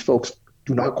 90% of these folks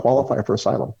do not qualify for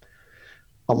asylum.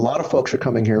 A lot of folks are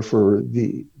coming here for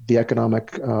the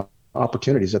economic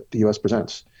opportunities that the U.S.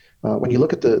 presents. When you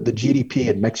look at the GDP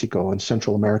in Mexico and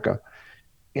Central America,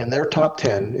 in their top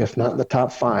 10, if not in the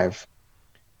top 5,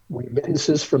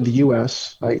 remittances from the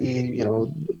U.S., i.e.,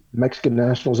 Mexican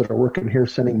nationals that are working here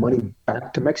sending money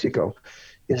back to Mexico,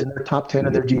 is in their top 10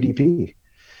 of their GDP.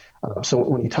 So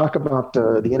when you talk about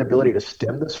the inability to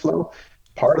stem this flow,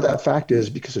 part of that fact is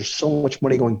because there's so much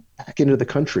money going back into the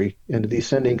country, into these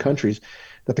sending countries,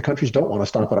 that the countries don't want to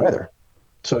stop it either.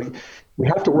 So we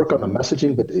have to work on the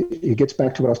messaging, but it gets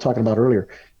back to what I was talking about earlier,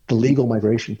 the legal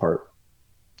migration part.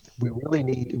 We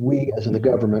as in the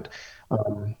government,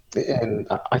 and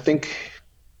I think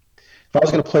if I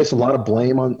was going to place a lot of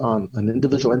blame on an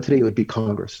individual entity, it would be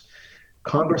Congress.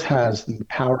 Congress has the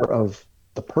power of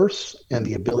the purse and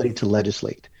the ability to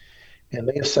legislate. And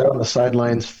they have sat on the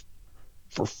sidelines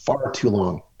for far too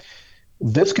long.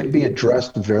 This could be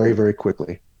addressed very, very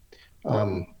quickly.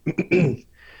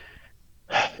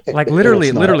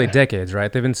 Literally decades,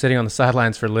 right? They've been sitting on the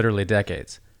sidelines for literally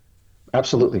decades.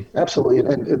 Absolutely.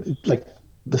 And like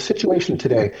the situation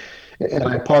today, and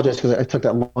I apologize because I took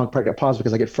that long pregnant pause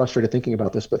because I get frustrated thinking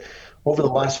about this, but over the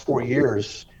last 4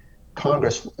 years,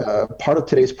 Congress, part of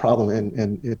today's problem,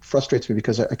 and it frustrates me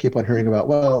because I keep on hearing about,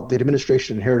 well, the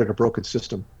administration inherited a broken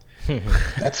system.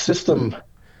 That system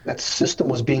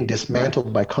was being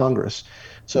dismantled by Congress.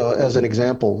 So as an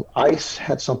example, ICE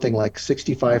had something like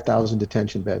 65,000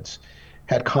 detention beds,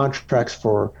 had contracts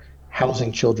for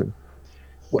housing children.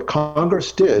 What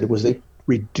Congress did was they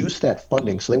reduced that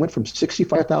funding. So they went from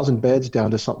 65,000 beds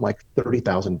down to something like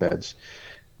 30,000 beds.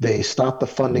 They stopped the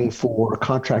funding for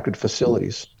contracted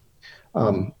facilities.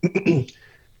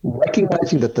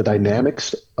 Recognizing that the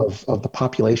dynamics of the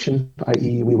population,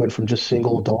 i.e., we went from just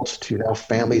single adults to now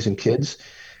families and kids,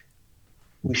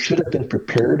 we should have been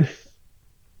prepared.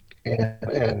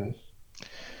 And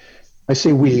I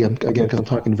say we, again, because I'm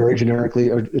talking very generically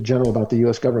or general about the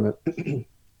U.S. government.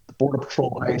 The Border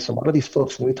Patrol, ICE, a lot of these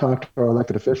folks, when we talk to our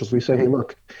elected officials, we say, hey,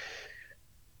 look,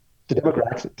 the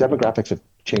demographics have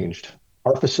changed.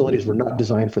 Our facilities were not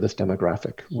designed for this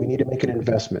demographic. We need to make an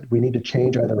investment. We need to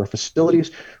change either our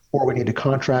facilities or we need to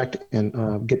contract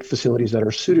and get facilities that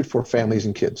are suited for families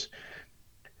and kids.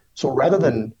 So rather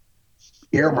than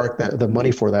earmark the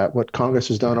money for that, what Congress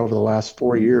has done over the last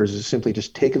 4 years is simply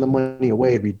just taken the money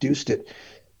away, reduced it.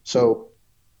 So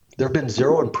there have been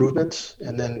zero improvements.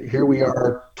 And then here we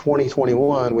are,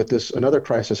 2021, with another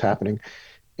crisis happening,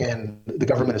 and the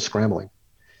government is scrambling.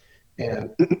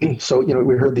 And so,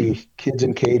 we heard the kids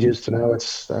in cages to now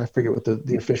I forget what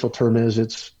the official term is.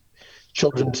 It's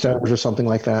children's centers or something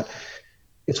like that.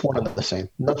 It's one and the same.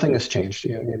 Nothing has changed.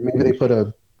 Maybe they put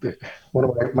one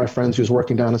of my friends who's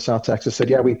working down in South Texas said,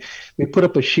 yeah, we put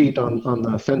up a sheet on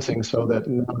the fencing so that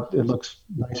it looks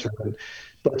nicer,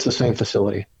 but it's the same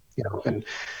facility, and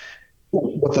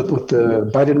what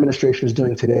the Biden administration is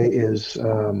doing today is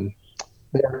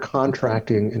they are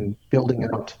contracting and building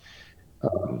out,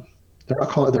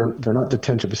 they're not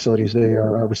detention facilities. They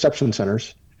are reception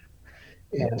centers.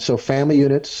 And so family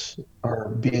units are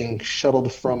being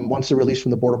shuttled from, once they're released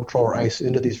from the Border Patrol or ICE,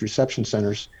 into these reception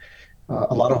centers.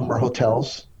 A lot of them are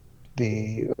hotels.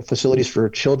 The facilities for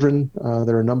children,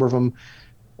 there are a number of them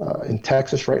in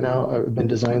Texas right now, have been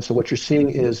designed. So what you're seeing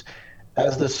is,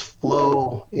 as this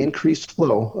increased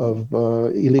flow of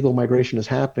illegal migration is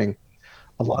happening,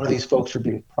 a lot of these folks are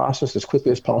being processed as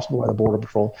quickly as possible by the Border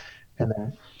Patrol and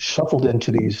then shuffled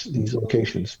into these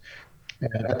locations.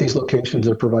 And at these locations,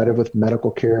 they're provided with medical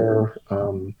care,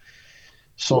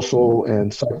 social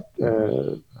and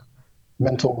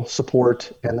mental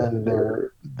support, and then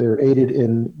they're aided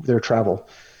in their travel.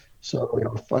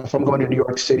 So, if I'm going to New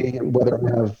York City, whether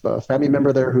I have a family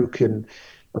member there who can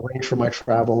arrange for my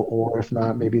travel, or if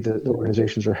not, maybe the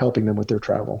organizations are helping them with their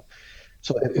travel.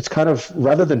 So it's kind of,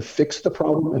 rather than fix the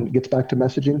problem, and it gets back to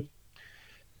messaging,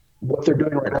 what they're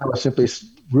doing right now is simply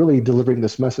really delivering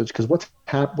this message. Because what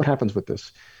happens with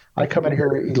this? I come in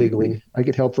here illegally, I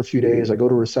get help for a few days, I go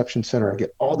to a reception center, I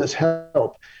get all this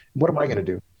help. What am I going to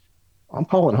do? I'm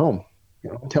calling home.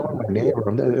 I'm telling my neighbor,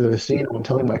 I'm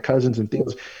telling my cousins and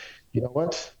things. You know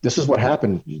what? This is what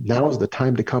happened. Now is the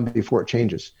time to come before it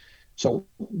changes. So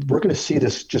we're going to see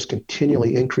this just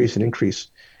continually increase and increase,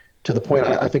 to the point,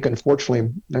 I think,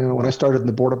 unfortunately, when I started in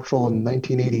the Border Patrol in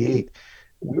 1988,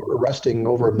 we were arresting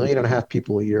over 1.5 million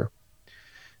people a year.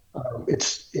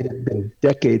 It had been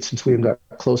decades since we got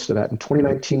close to that. In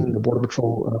 2019, the Border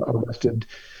Patrol arrested,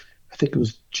 I think it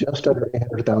was just under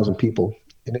 800,000 people.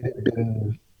 And it had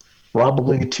been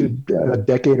probably a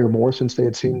decade or more since they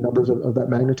had seen numbers of that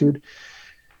magnitude.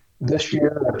 This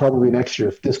year, and probably next year,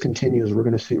 if this continues,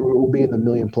 we'll be in the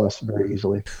million plus very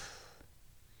easily.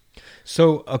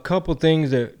 So a couple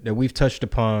things that we've touched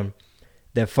upon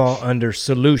that fall under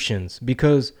solutions,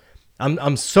 because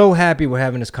I'm so happy we're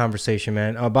having this conversation,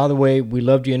 man. By the way, we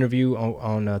loved your interview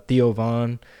on Theo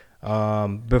Von.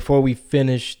 Before we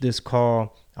finish this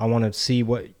call, I want to see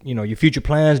what, your future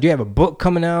plans. Do you have a book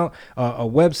coming out, a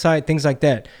website, things like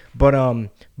that?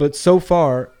 But so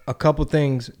far, a couple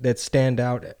things that stand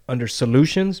out under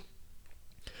solutions,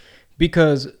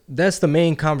 because that's the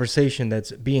main conversation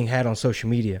that's being had on social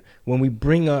media. When we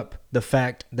bring up the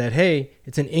fact that, hey,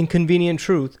 it's an inconvenient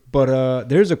truth, but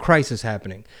there's a crisis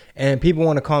happening. And people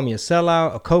want to call me a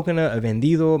sellout, a coconut, a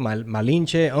vendido,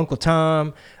 malinche, Uncle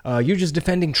Tom. You're just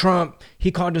defending Trump.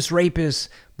 He called us rapists,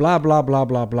 blah, blah, blah,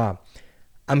 blah, blah.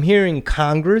 I'm hearing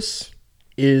Congress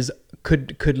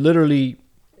could literally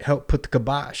help put the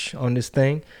kibosh on this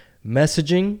thing.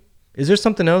 Messaging. Is there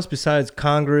something else besides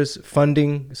Congress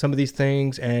funding some of these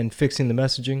things and fixing the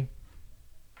messaging?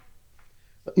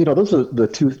 Those are the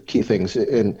two key things.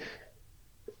 And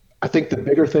I think the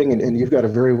bigger thing, and you've got a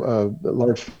very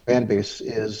large fan base,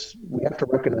 is we have to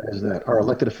recognize that our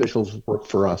elected officials work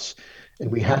for us. And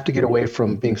we have to get away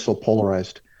from being so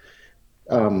polarized.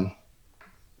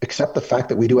 Accept the fact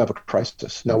that we do have a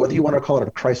crisis. Now, whether you want to call it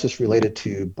a crisis related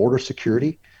to border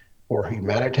security or a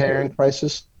humanitarian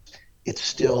crisis, it's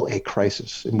still a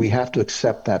crisis, and we have to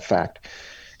accept that fact.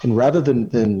 And rather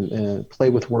than play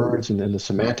with words and the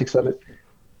semantics of it,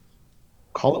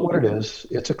 call it what it is.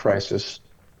 It's a crisis.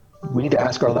 We need to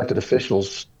ask our elected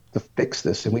officials to fix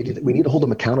this, and we need to hold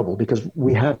them accountable, because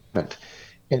we haven't.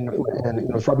 And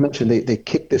as Rob mentioned, they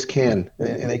kick this can,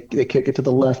 and they kick it to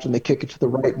the left and they kick it to the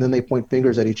right, and then they point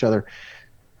fingers at each other.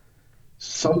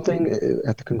 Something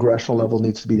at the congressional level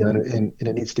needs to be done, and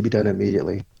it needs to be done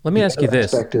immediately. Let me ask you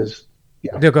this.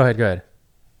 Yeah. No, go ahead.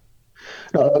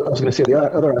 No, I was going to say the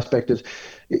other aspect is,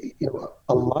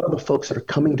 a lot of the folks that are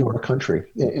coming to our country,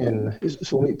 and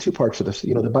so only two parts of this.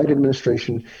 The Biden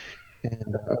administration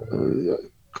and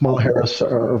Kamala Harris,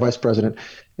 our vice president,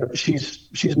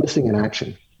 she's missing in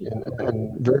action.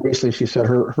 And very recently, she said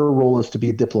her role is to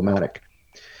be diplomatic.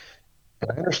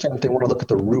 And I understand that they want to look at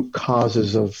the root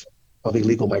causes of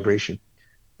illegal migration.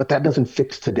 But that doesn't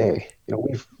fix today.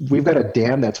 We've got a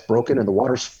dam that's broken and the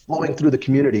water's flowing through the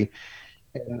community,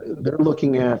 and they're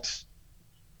looking at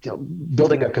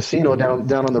building a casino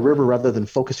down on the river rather than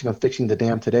focusing on fixing the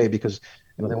dam today, because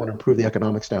they want to improve the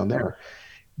economics down there.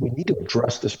 We need to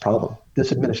address this problem.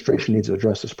 This administration needs to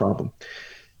address this problem.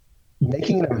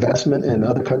 Making an investment in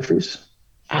other countries,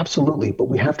 absolutely, but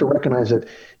we have to recognize that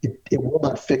it will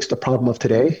not fix the problem of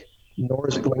today, nor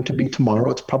is it going to be tomorrow.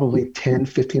 It's probably 10,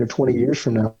 15, or 20 years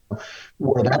from now,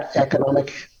 where that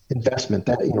economic investment,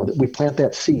 that we plant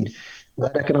that seed,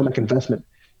 that economic investment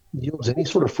yields any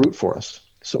sort of fruit for us.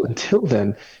 So until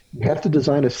then, we have to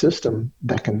design a system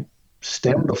that can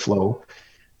stem the flow,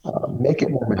 make it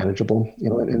more manageable.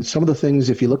 And some of the things,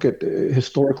 if you look at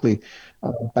historically,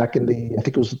 back in I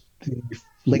think it was the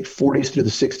late 40s through the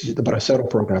 60s, the Bracero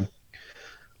program,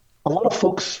 a lot of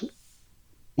folks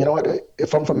you know what?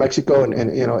 If I'm from Mexico, and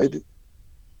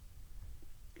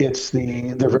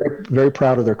they're very very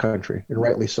proud of their country, and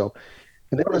rightly so.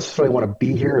 And they don't necessarily want to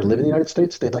be here and live in the United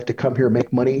States. They'd like to come here,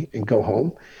 make money, and go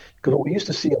home. Because what we used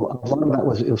to see, a lot of that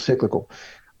was it was cyclical.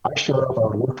 I showed up, I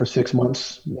would work for 6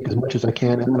 months, make as much as I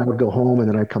can, and then I would go home, and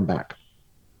then I'd come back.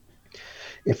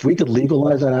 If we could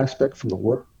legalize that aspect from the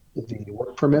work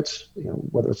permits,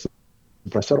 whether it's the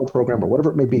Bracero program or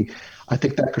whatever it may be, I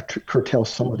think that could curtail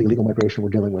some of the illegal migration we're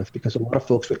dealing with, because a lot of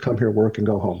folks would come here, work, and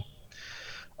go home.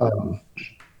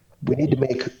 We need to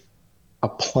make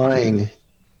applying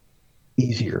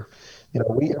easier.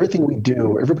 Everything we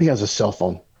do, everybody has a cell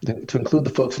phone, to include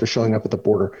the folks that are showing up at the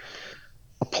border.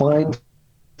 Applying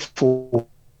for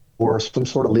some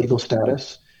sort of legal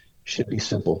status should be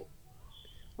simple.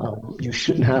 You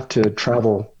shouldn't have to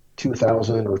travel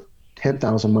 2,000 or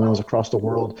 10,000 miles across the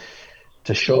world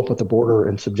to show up at the border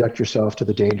and subject yourself to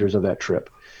the dangers of that trip.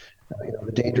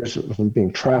 The dangers from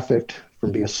being trafficked,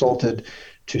 from being assaulted,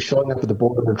 to showing up at the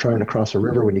border and trying to cross a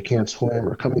river when you can't swim,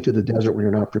 or coming to the desert when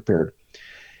you're not prepared.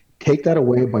 Take that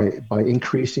away by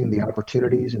increasing the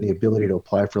opportunities and the ability to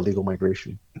apply for legal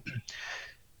migration.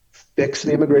 Fix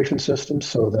the immigration system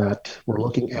so that we're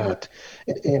looking at,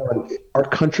 our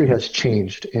country has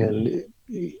changed, and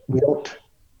we don't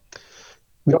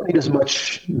need as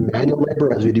much manual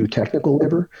labor as we do technical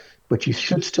labor, but you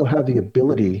should still have the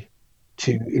ability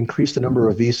to increase the number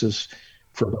of visas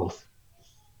for both.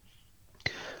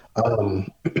 I'm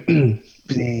trying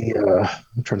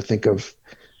to think of,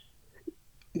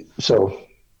 so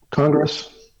Congress,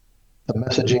 the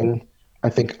messaging, I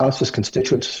think us as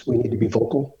constituents, we need to be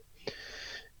vocal.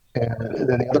 And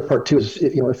then the other part too is,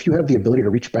 if you have the ability to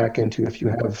reach back into, if you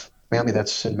have family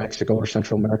that's in Mexico or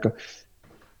Central America,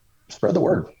 spread the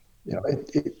word.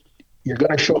 You're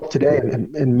going to show up today,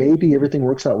 and maybe everything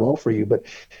works out well for you, but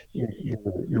you're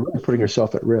really putting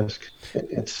yourself at risk.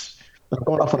 I'm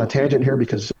going off on a tangent here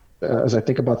because as I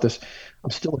think about this,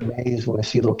 I'm still amazed when I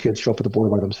see little kids show up at the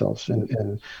border by themselves.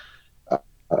 And I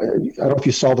don't know if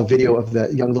you saw the video of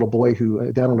that young little boy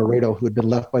who down in Laredo who had been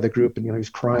left by the group, and he was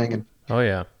crying. And oh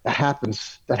yeah, that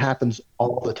happens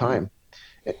all the time.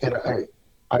 And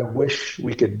I wish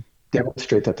we could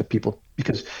demonstrate that to people,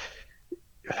 because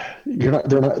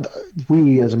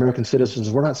we as American citizens,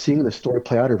 we're not seeing this story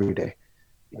play out every day.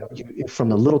 From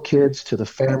the little kids to the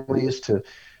families to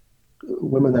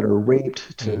women that are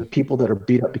raped to people that are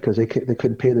beat up because they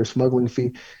couldn't pay their smuggling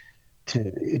fee,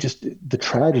 to just the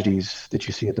tragedies that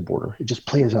you see at the border. It just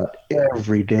plays out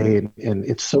every day, and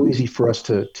it's so easy for us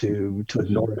to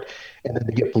ignore it, and then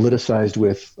to get politicized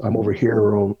with I'm over here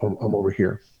or I'm over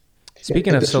here.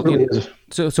 Speaking of so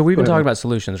we've been talking about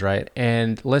solutions, right?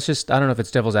 And let's just, I don't know if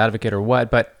it's devil's advocate or what,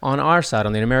 but on our side,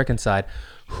 on the American side,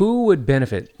 who would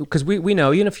benefit? Because we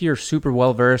know, even if you're super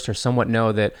well-versed or somewhat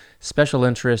know that special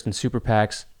interest and super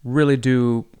PACs really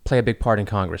do play a big part in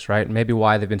Congress, right? Maybe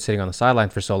why they've been sitting on the sideline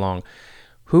for so long.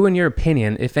 Who, in your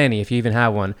opinion, if any, if you even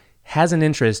have one, has an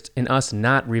interest in us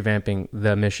not revamping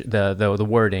the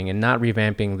wording and not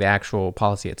revamping the actual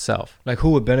policy itself? Like, who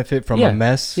would benefit from a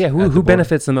mess? Yeah, who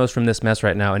benefits the most from this mess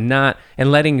right now,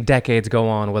 and letting decades go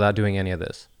on without doing any of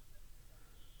this?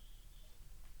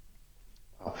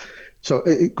 So,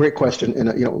 great question.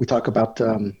 And we talk about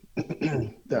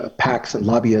PACs and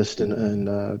lobbyists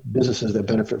and businesses that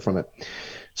benefit from it.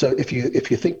 So if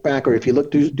you think back, or if you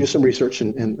do some research,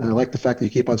 and I like the fact that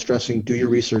you keep on stressing, do your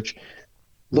research.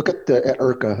 Look at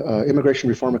IRCA, Immigration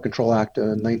Reform and Control Act,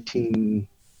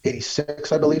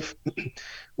 1986, I believe,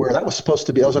 where that was supposed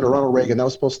to be. That was under Ronald Reagan. That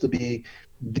was supposed to be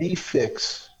the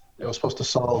fix. It was supposed to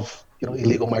solve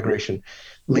illegal migration,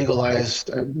 legalized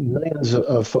millions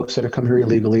of folks that have come here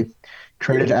illegally,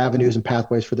 created avenues and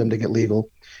pathways for them to get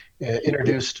legal,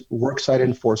 introduced worksite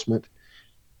enforcement,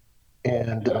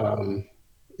 and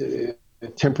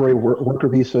temporary worker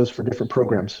visas for different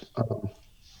programs.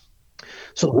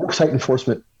 So the worksite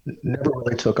enforcement never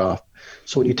really took off.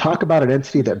 So when you talk about an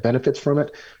entity that benefits from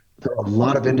it, there are a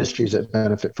lot of industries that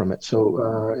benefit from it.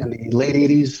 So in the late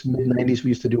 80s, mid 90s, we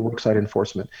used to do worksite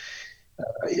enforcement.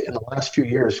 In the last few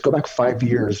years, go back 5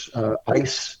 years,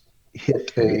 ICE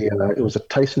hit it was a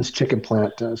Tyson's chicken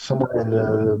plant somewhere in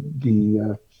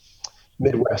the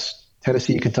Midwest,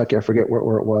 Tennessee, Kentucky, I forget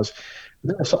where it was.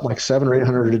 There was something like 700 or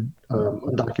 800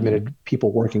 undocumented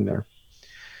people working there.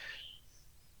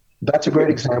 That's a great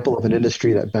example of an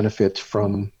industry that benefits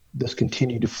from this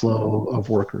continued flow of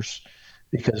workers,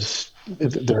 because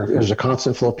there's a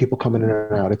constant flow of people coming in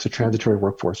and out. It's a transitory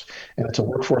workforce, and it's a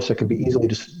workforce that can be easily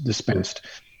dispensed.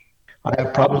 I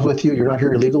have problems with you. You're not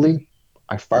here illegally.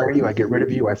 I fire you. I get rid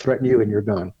of you. I threaten you, and you're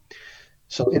gone.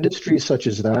 So industries such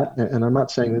as that, and I'm not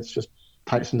saying it's just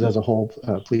Tyson's as a whole.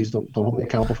 Please don't hold me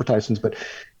accountable for Tyson's, but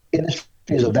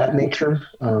industries of that nature,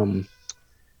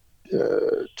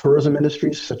 tourism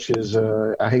industries such as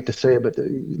I hate to say it, but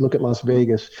look at Las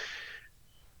Vegas.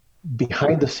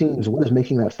 Behind the scenes, what is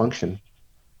making that function?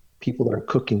 People that are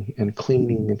cooking and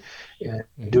cleaning and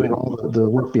doing all the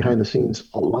work behind the scenes.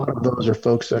 A lot of those are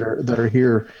folks that are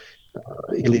here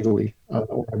illegally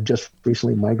or have just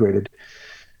recently migrated.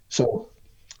 So,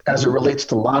 as it relates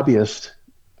to lobbyists,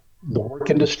 the work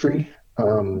industry,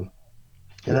 and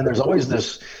then there's always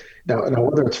this. Now,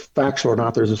 whether it's facts or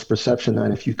not, there's this perception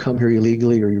that if you come here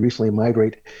illegally or you recently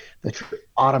migrate, that you're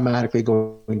automatically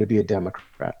going to be a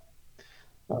Democrat,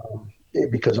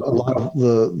 because a lot of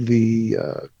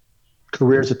the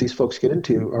careers that these folks get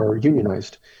into are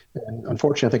unionized, and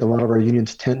unfortunately, I think a lot of our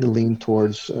unions tend to lean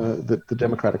towards the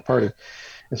Democratic Party,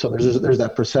 and so there's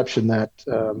that perception that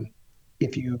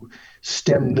if you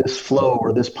stem this flow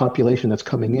or this population that's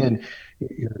coming in,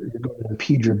 you're going to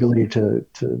impede your ability to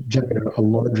generate a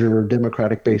larger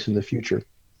Democratic base in the future.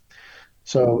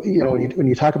 So, when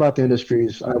you talk about the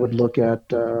industries, I would look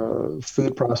at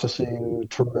food processing,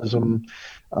 tourism,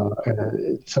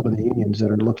 and some of the unions that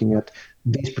are looking at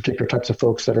these particular types of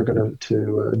folks that are going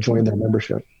to join their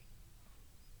membership.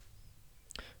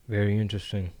 Very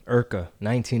interesting. IRCA,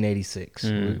 1986.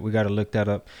 We got to look that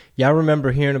up. Yeah, I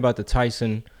remember hearing about the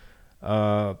Tyson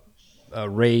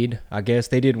raid. I guess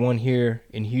they did one here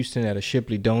in Houston at a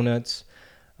Shipley Donuts.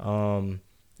 And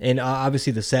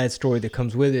obviously the sad story that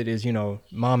comes with it is,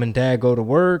 mom and dad go to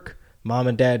work. Mom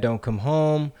and dad don't come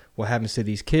home. What happens to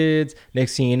these kids?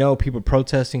 Next thing you know, people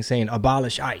protesting saying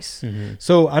abolish ICE. Mm-hmm.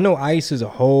 So I know ICE is a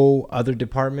whole other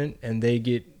department and they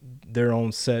get their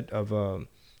own set of a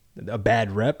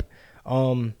bad rep.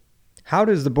 How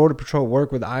does the Border Patrol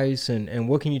work with ICE, and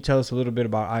what can you tell us a little bit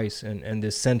about ICE and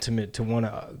this sentiment to want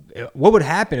to, what would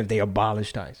happen if they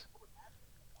abolished ICE?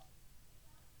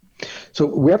 So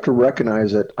we have to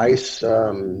recognize that ICE,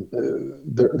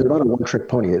 they're not a one-trick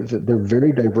pony. They're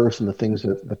very diverse in the things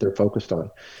that they're focused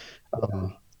on,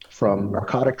 from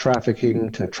narcotic trafficking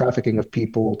to trafficking of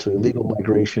people to illegal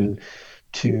migration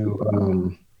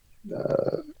to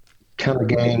counter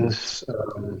gangs,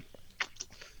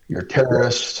 your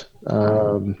terrorists,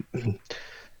 what's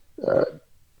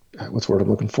the word I'm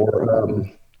looking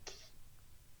for?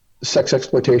 Sex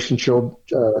exploitation, child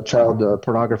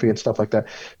pornography, and stuff like that.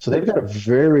 So they've got a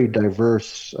very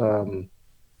diverse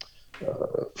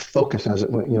focus as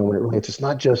when it relates. It's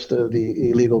not just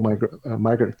the illegal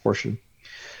migrant portion.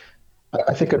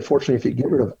 I think, unfortunately, if you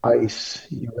get rid of ICE,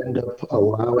 you end up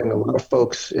allowing a lot of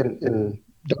folks in.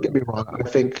 Don't get me wrong.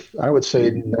 I would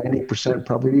say 90%,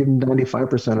 probably even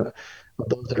 95% of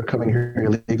those that are coming here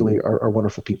illegally are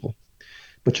wonderful people.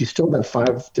 But you still have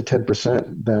 5 to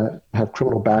 10% that have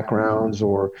criminal backgrounds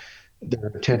or their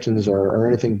intentions are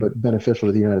anything but beneficial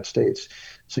to the United States.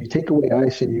 So you take away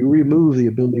ICE and you remove the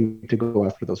ability to go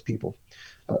after those people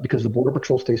because the Border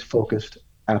Patrol stays focused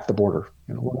at the border.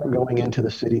 We're not going into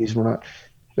the cities.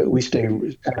 We stay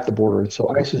at the border. And so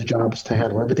ICE's job is to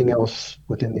handle everything else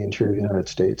within the interior of the United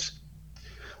States.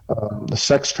 The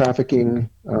sex trafficking,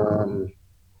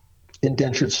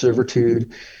 indentured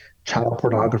servitude, child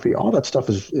pornography, all that stuff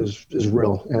is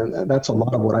real. And that's a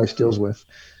lot of what ICE deals with.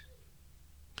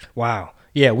 Wow.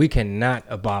 Yeah, we cannot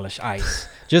abolish ICE.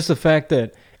 Just the fact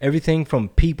that everything from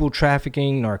people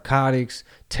trafficking, narcotics,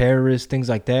 terrorists, things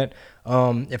like that.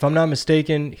 If I'm not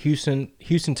mistaken, Houston,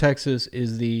 Texas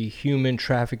is the human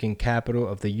trafficking capital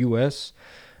of the U.S.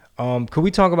 Could we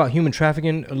talk about human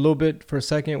trafficking a little bit for a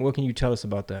second? What can you tell us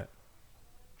about that?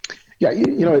 Yeah,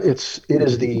 it's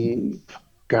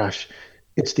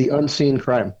the unseen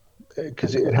crime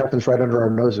because it happens right under our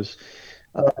noses.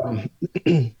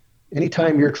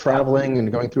 Anytime you're traveling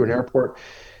and going through an airport,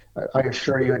 I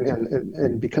assure you,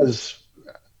 and because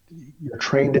you're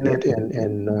trained in it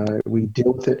and we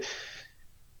deal with it,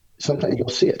 sometimes you'll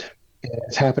see it.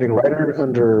 It's happening right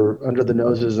under the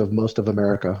noses of most of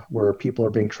America, where people are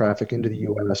being trafficked into the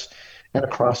U.S. and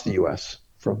across the U.S.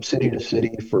 from city to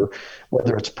city for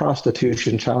whether it's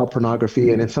prostitution, child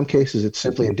pornography, and in some cases it's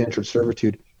simply indentured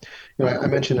servitude. I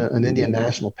mentioned an Indian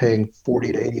national paying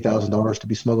 $40,000 to $80,000 to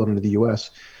be smuggled into the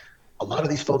U.S. A lot of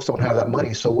these folks don't have that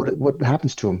money, so what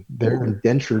happens to them? They're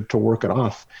indentured to work it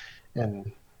off,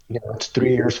 and it's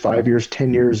 3 years, 5 years,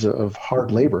 10 years of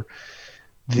hard labor.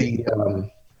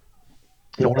 One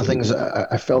of the things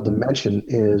I failed to mention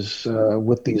is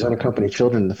with these unaccompanied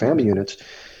children in the family units.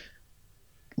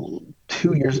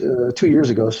 2 years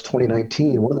ago, it's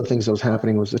 2019. One of the things that was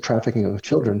happening was the trafficking of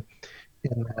children,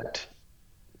 in that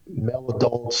male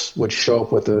adults would show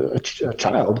up with a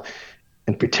child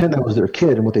and pretend that was their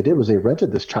kid. And what they did was they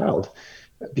rented this child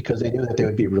because they knew that they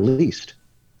would be released.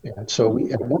 And so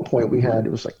we, at one point, we had,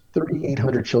 it was like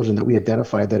 3,800 children that we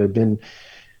identified that had been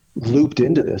looped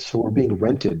into this, who were being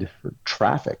rented or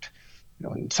trafficked.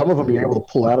 And some of them you're able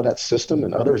to pull out of that system,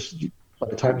 and others, by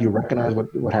the time you recognize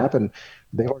what happened,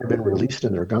 they've already been released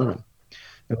and they're gone.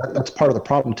 And that's part of the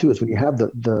problem too, is when you have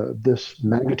this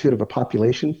magnitude of a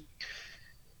population.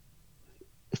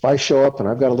 If I show up and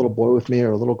I've got a little boy with me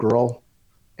or a little girl,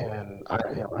 and I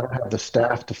don't have the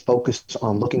staff to focus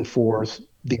on looking for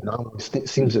the anomalies,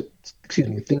 things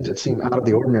that seem out of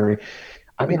the ordinary,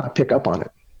 I may not pick up on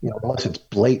it, unless it's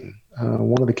blatant.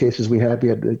 One of the cases we had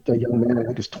a young man, I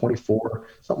think he's 24,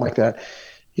 something like that.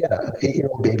 He had an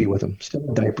 8-year-old baby with him, still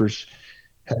in diapers,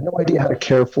 had no idea how to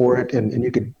care for it, and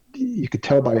you could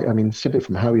tell by, simply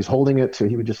from how he's holding it. So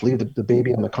he would just leave the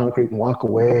baby on the concrete and walk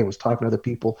away, and was talking to other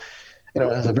people.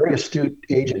 As a very astute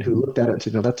agent who looked at it and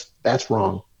said, no, that's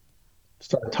wrong.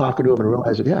 Started talking to him and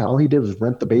realized that, all he did was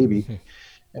rent the baby.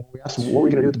 And we asked him, what were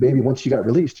you going to do with the baby once you got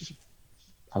released? He said,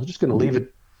 I was just going to leave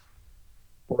it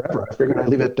wherever. I figured I'd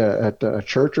leave it at a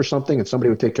church or something, and somebody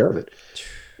would take care of it.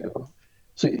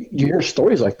 So you hear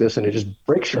stories like this, and it just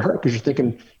breaks your heart, because you're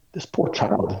thinking, this poor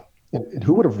child, and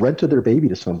who would have rented their baby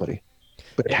to somebody?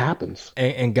 But it happens.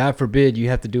 And God forbid you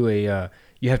have to do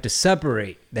you have to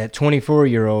separate that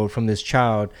 24-year-old from this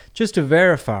child just to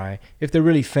verify if they're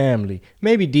really family,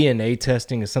 maybe DNA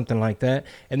testing or something like that.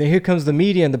 And then here comes the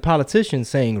media and the politicians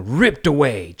saying,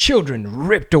 children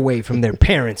ripped away from their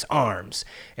parents' arms.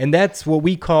 And that's what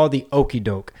we call the okie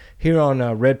doke. Here on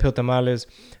Red Pill Tamales,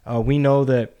 we know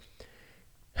that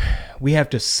we have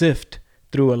to sift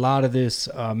through a lot of this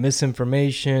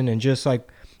misinformation. And just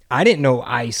like, I didn't know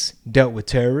ICE dealt with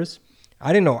terrorists.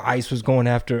 I didn't know ICE was going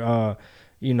after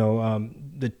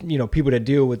the people that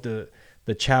deal with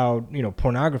the child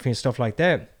pornography and stuff like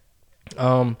that.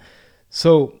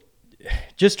 So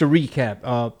just to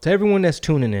recap, to everyone that's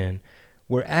tuning in,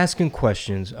 we're asking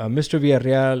questions. Mr.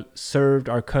 Villarreal served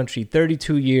our country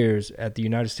 32 years at the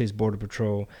United States Border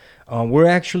Patrol. We're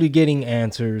actually getting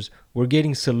answers. We're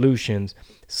getting solutions.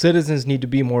 Citizens need to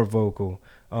be more vocal.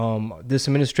 This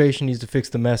administration needs to fix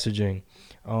the messaging.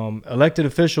 Elected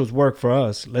officials work for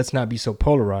us. Let's not be so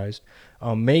polarized.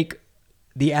 Make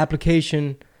the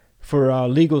application for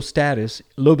legal status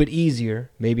a little bit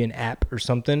easier, maybe an app or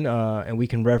something, and we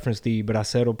can reference the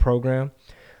Bracero program.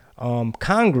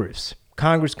 Congress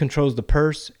controls the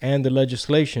purse and the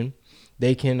legislation.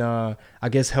 They can,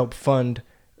 help fund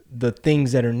the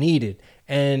things that are needed.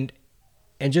 And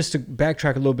just to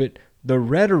backtrack a little bit, the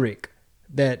rhetoric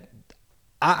that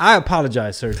I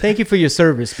apologize, sir. Thank you for your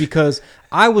service, because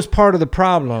I was part of the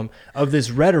problem of this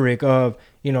rhetoric of,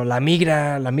 la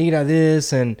migra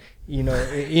this, and,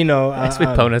 That's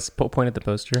what point at the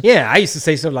poster. Yeah, I used to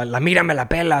say something like, la migra me la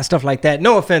pela, stuff like that.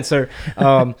 No offense, sir.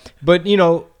 But,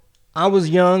 I was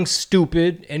young,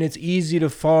 stupid, and it's easy to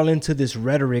fall into this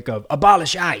rhetoric of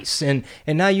abolish ICE. And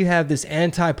now you have this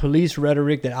anti-police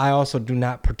rhetoric that I also do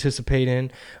not participate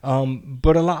in.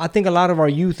 But I think a lot of our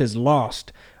youth is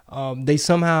lost. They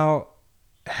somehow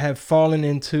have fallen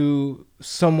into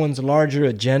someone's larger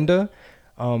agenda,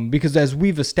 because as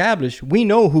we've established, we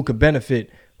know who could benefit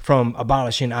from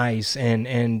abolishing ICE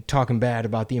and talking bad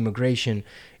about the immigration.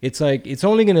 It's like, it's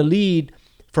only going to lead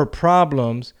for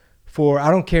problems for,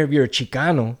 I don't care if you're a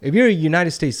Chicano, if you're a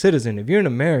United States citizen, if you're an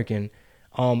American,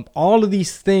 all of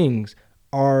these things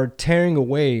are tearing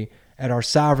away at our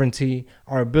sovereignty,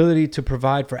 our ability to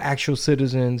provide for actual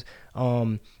citizens,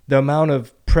 the amount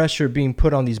of pressure being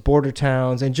put on these border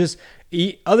towns and just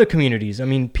other communities. I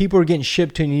mean, people are getting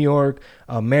shipped to New York,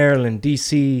 Maryland,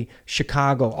 D.C.,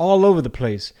 Chicago, all over the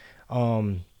place.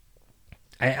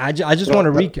 I just want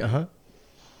to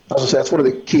I was going to say, that's one of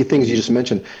the key things you just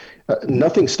mentioned.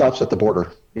 Nothing stops at the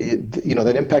border.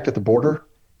 That impact at the border,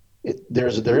 there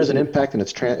is an impact, and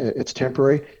it's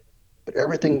temporary, but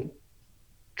everything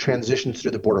transitions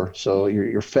through the border. So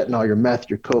your fentanyl, your meth,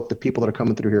 your coke, the people that are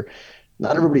coming through here,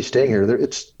 not everybody's staying here.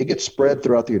 It gets spread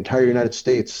throughout the entire United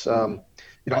States.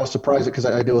 I was surprised because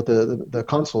I deal with the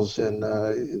consuls, and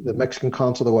the Mexican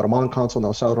consul, the Guatemalan consul, and the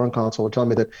El Salvadoran consul were telling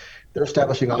me that they're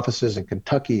establishing offices in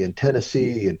Kentucky and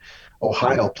Tennessee and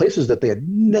Ohio, places that they had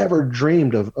never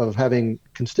dreamed of having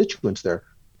constituents there.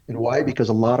 And why? Because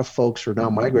a lot of folks are now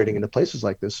migrating into places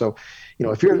like this. So,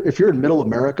 if you're in Middle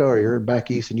America or you're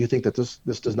back east and you think that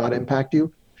this does not impact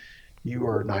you, you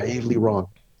are naively wrong.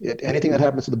 Anything that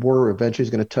happens at the border eventually is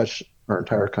going to touch our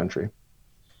entire country.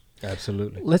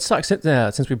 Absolutely. Let's talk,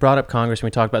 since we brought up Congress and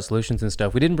we talked about solutions and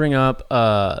stuff, we didn't bring up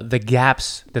the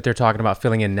gaps that they're talking about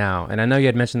filling in now. And I know you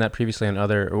had mentioned that previously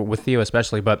with Theo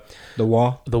especially, but The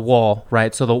wall,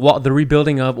 right? So the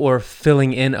rebuilding of or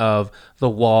filling in of the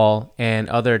wall and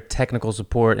other technical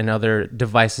support and other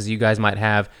devices you guys might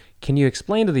have. Can you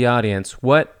explain to the audience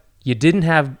what you didn't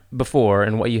have before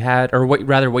and what you had, or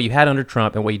what you had under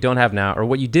Trump and what you don't have now, or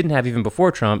what you didn't have even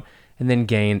before Trump and then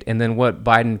gained, and then what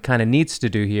Biden kind of needs to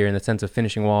do here in the sense of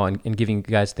finishing wall and giving you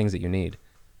guys things that you need?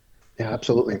 Yeah,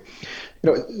 absolutely.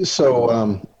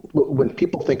 So when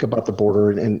people think about the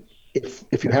border, and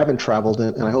if you haven't traveled,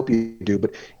 and I hope you do,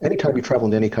 but anytime you travel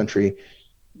into any country,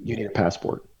 you need a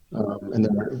passport. And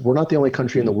then we're not the only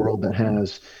country in the world that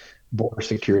has border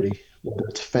security, whether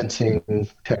it's fencing,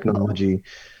 technology.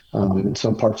 In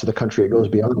some parts of the country, it goes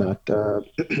beyond that.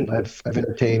 I've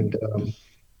entertained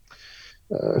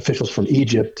officials from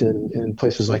Egypt and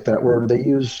places like that where they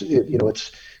use it,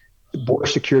 it's border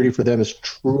security for them is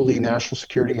truly national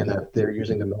security, and that they're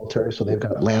using the military. So they've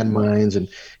got landmines and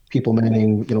people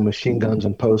manning, machine guns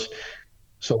and posts.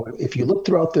 So if you look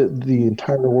throughout the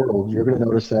entire world, you're going to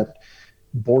notice that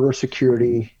border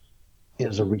security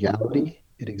is a reality.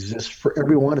 It exists for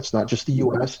everyone. It's not just the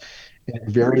U.S. And it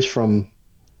varies from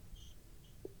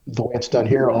the way it's done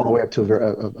here all the way up to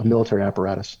a military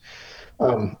apparatus.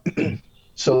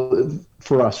 So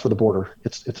for us, for the border,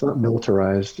 it's not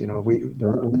militarized. There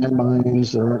aren't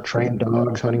landmines, there aren't trained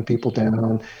dogs hunting people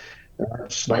down, there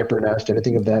aren't sniper nests,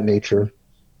 anything of that nature.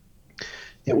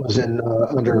 It was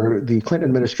under the Clinton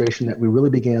administration that we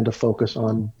really began to focus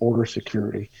on border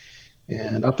security.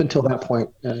 And up until that point,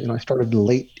 I started in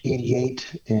late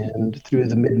 '88 and through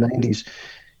the mid '90s,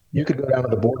 you could go down to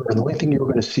the border, and the only thing you were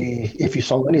going to see, if you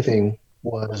saw anything,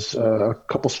 was a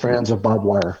couple strands of barbed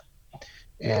wire.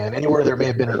 And anywhere there may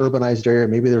have been an urbanized area,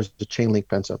 maybe there's a chain link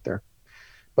fence up there.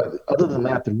 But other than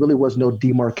that, there really was no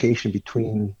demarcation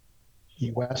between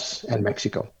U.S. and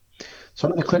Mexico. So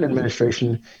under the Clinton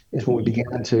administration is when we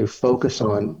began to focus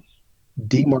on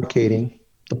demarcating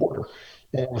the border.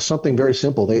 And it was something very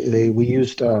simple. We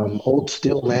used old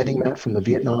steel landing mat from the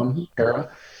Vietnam era,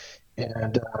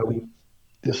 and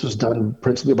this was done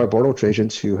principally by Border Patrol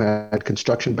agents who had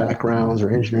construction backgrounds or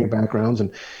engineering backgrounds,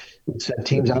 and we'd send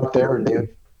teams out there and they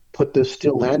would put this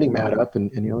steel landing mat up,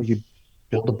 and you'd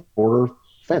build a border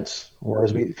fence, or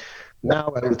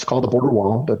now it's called a border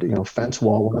wall, but fence,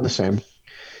 wall, one and the same.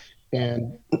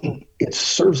 And it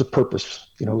serves a purpose.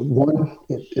 One,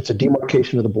 it's a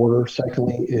demarcation of the border.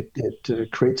 Secondly,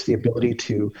 it creates the ability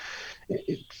to,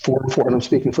 and I'm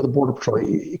speaking for the Border Patrol,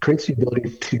 it creates the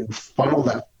ability to funnel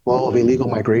that flow of illegal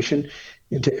migration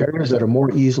into areas that are more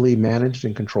easily managed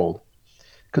and controlled.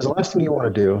 Because the last thing you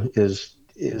want to do is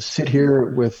sit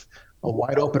here with a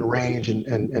wide open range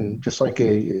and just like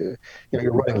you're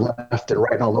running left and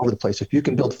right and all over the place. If you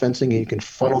can build fencing and you can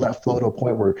funnel that flow to a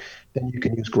point where then you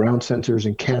can use ground sensors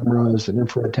and cameras and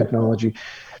infrared technology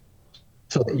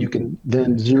so that you can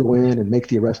then zero in and make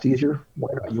the arrest easier, why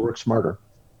not? You work smarter.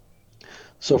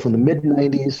 So from the mid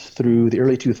 '90s through the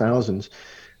early 2000s,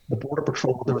 the Border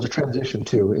Patrol, there was a transition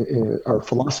too. Our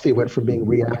philosophy went from being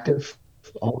reactive.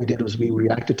 All we did was we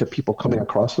reacted to people coming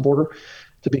across the border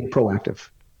to being proactive.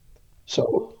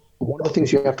 So one of the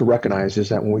things you have to recognize is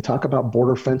that when we talk about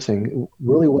border fencing,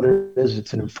 really what it is,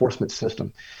 it's an enforcement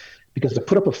system. Because to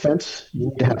put up a fence, you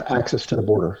need to have access to the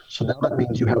border. So now that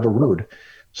means you have a road.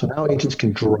 So now agents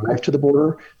can drive to the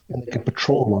border and they can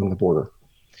patrol along the border.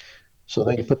 So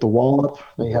then you put the wall up,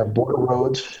 then you have border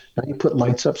roads, now you put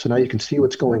lights up so now you can see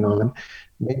what's going on.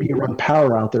 Maybe you run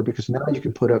power out there because now you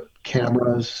can put up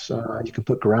cameras, you can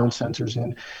put ground sensors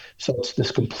in. So it's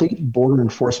this complete border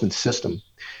enforcement system.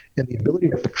 And the ability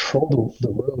to patrol the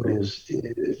road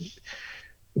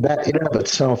that in and of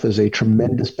itself is a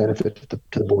tremendous benefit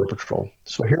to the Border Patrol.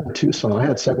 So here in Tucson, I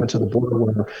had segments of the border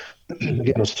where, again,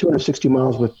 it was 260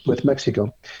 miles with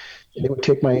Mexico. And they would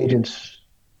take my agents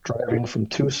driving from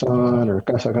Tucson or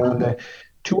Casa Grande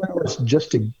 2 hours just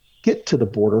to get to the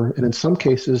border. And in some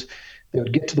cases, they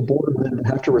would get to the border and then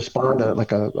have to respond to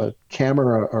like a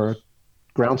camera or a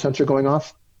ground sensor going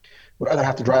off. Would either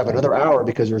have to drive another hour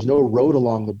because there's no road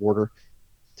along the border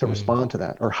to respond to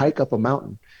that, or hike up a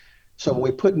mountain. So when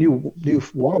we put new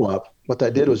wall up, what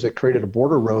that did was it created a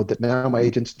border road that now my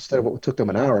agents, instead of what took them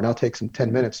an hour, now takes them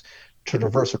 10 minutes to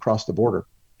traverse across the border.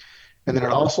 And then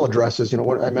it also addresses,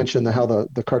 what I mentioned, how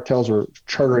the cartels are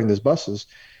chartering these buses.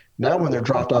 Now when they're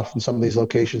dropped off in some of these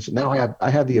locations, now I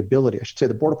have the ability, I should say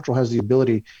the Border Patrol has the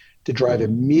ability to drive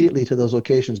immediately to those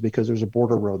locations because there's a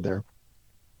border road there.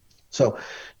 So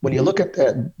when you look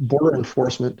at border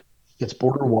enforcement, it's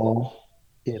border wall,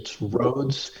 it's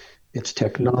roads, it's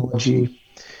technology,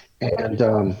 And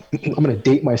I'm going to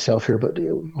date myself here, but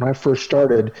when I first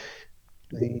started,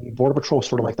 the Border Patrol was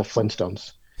sort of like the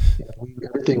Flintstones.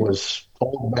 Everything was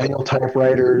old manual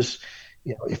typewriters.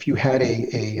 If you had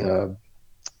a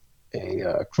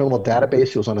criminal database,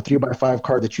 it was on a 3x5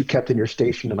 card that you kept in your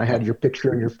station, and I had your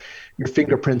picture and your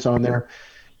fingerprints on there.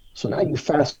 So now you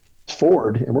fast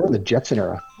forward, and we're in the Jetson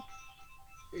era.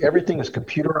 Everything is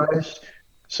computerized.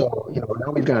 So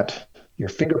now we've got your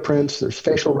fingerprints. There's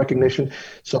facial recognition.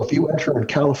 So if you enter in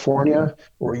California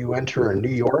or you enter in New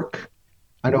York,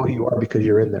 I know who you are because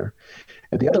you're in there.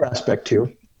 And the other aspect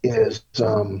too is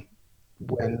when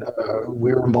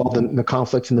we were involved in the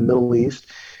conflicts in the Middle East,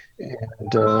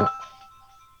 and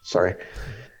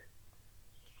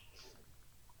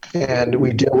and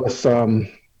we deal with.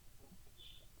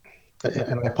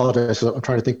 And I apologize. I'm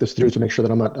trying to think this through to make sure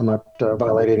that I'm not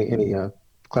violating any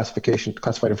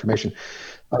classified information.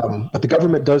 But the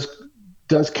government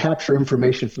does capture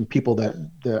information from people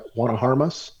that want to harm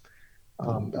us.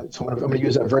 So I'm going to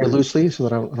use that very loosely so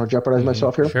that I don't jeopardize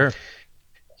myself here. Sure.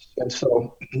 And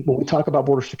so when we talk about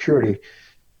border security,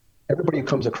 everybody who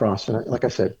comes across, and like I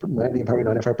said,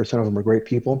 95% of them are great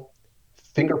people,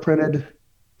 fingerprinted,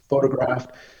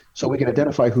 photographed, so we can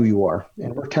identify who you are.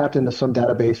 And we're tapped into some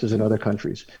databases in other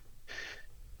countries.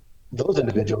 Those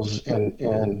individuals,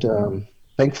 and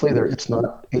thankfully it's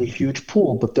not a huge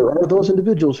pool, but there are those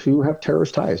individuals who have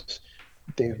terrorist ties.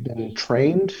 They've been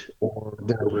trained, or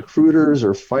they're recruiters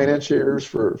or financiers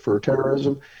for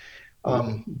terrorism.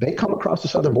 They come across the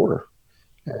southern border.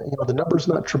 The number's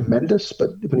not tremendous,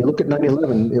 but when you look at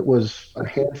 9/11, it was a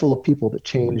handful of people that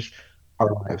changed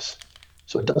our lives.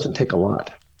 So it doesn't take a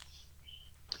lot.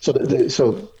 So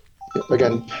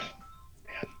again,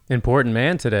 important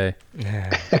man today.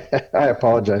 I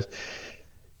apologize.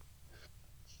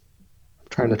 I'm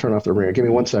trying to turn off the ringer. Give me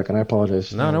 1 second. I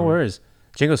apologize. No worries.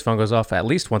 Jingo's phone goes off at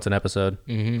least once an episode.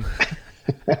 Mm-hmm.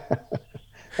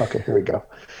 Okay, here we go.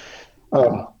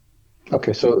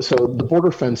 Okay, so the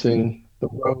border fencing, the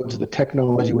roads, the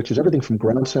technology, which is everything from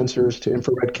ground sensors to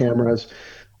infrared cameras.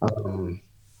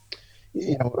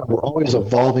 We're always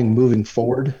evolving, moving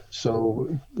forward.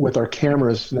 So with our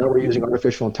cameras, now we're using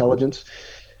artificial intelligence,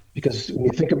 because when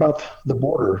you think about the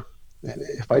border,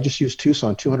 if I just use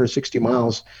Tucson, 260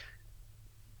 miles,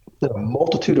 the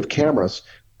multitude of cameras,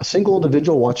 a single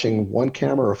individual watching one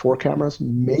camera or four cameras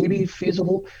may be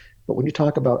feasible, but when you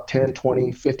talk about 10,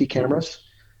 20, 50 cameras,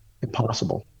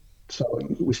 impossible. So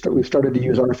we've started to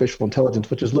use artificial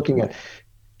intelligence, which is looking at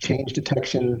change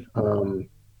detection.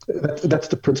 That's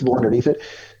the principle underneath it.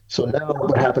 So now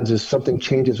what happens is something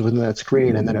changes within that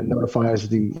screen, and then it notifies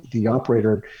the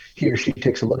operator. He or she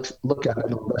takes a look at it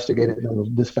and investigate it, and they'll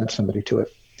dispatch somebody to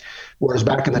it. Whereas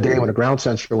back in the day when a ground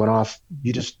sensor went off,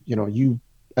 you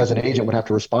as an agent would have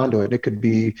to respond to it. It could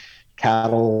be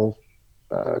cattle,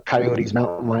 coyotes,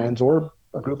 mountain lions, or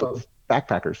a group of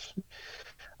backpackers.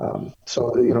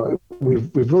 So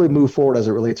we've really moved forward as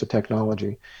it relates to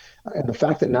technology. And the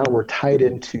fact that now we're tied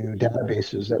into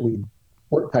databases that we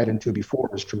weren't tied into before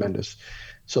is tremendous.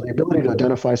 So the ability to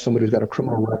identify somebody who's got a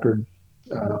criminal record,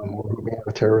 or who may have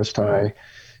a terrorist tie,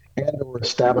 and or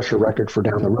establish a record for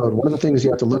down the road. One of the things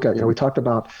you have to look at, we talked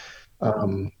about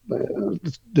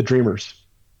the dreamers.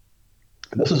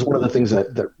 And this is one of the things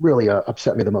that really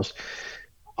upset me the most.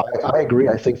 I agree.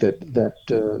 I think that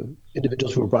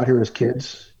individuals who were brought here as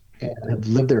kids and have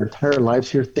lived their entire lives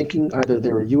here thinking either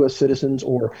they were U.S. citizens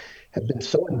or have been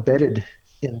so embedded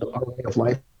in our way of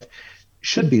life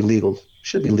should be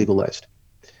legalized.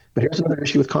 But here's another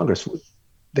issue with Congress.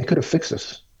 They could have fixed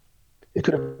this. It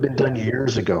could have been done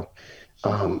years ago.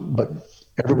 But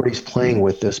everybody's playing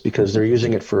with this because they're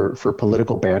using it for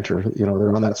political banter.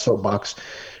 They're on that soapbox.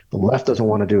 The left doesn't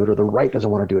want to do it, or the right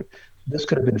doesn't want to do it. This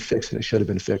could have been fixed, and it should have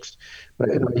been fixed. But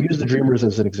I use the Dreamers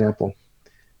as an example.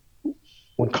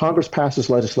 When Congress passes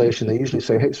legislation, they usually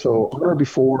say, hey, so on or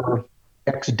before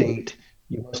X date,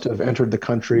 you must have entered the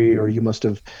country, or you must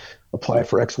have applied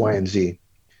for X, Y, and Z.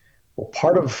 Well,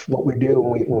 part of what we do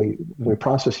when we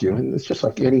process you, and it's just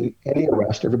like any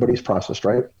arrest, everybody's processed,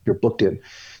 right? You're booked in.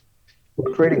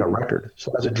 We're creating a record.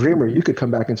 So as a dreamer, you could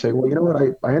come back and say, well, you know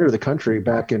what? I entered the country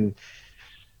back in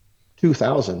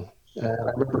 2000. And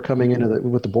I remember coming into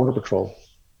with the Border Patrol.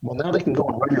 Well, now they can go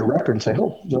and run your record and say,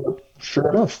 oh, sure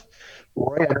enough,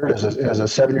 Roy entered as a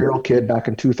 7-year-old kid back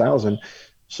in 2000,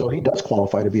 so he does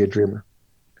qualify to be a dreamer.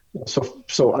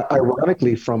 So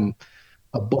ironically, from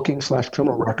a booking /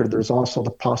 criminal record, there's also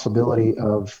the possibility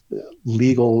of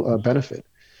legal benefit.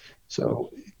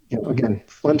 So, again,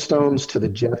 Flintstones to the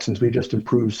Jetsons, we just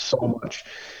improved so much.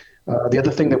 The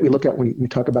other thing that we look at when we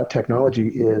talk about technology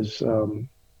is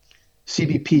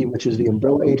CBP, which is the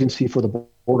umbrella agency for the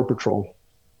Border Patrol.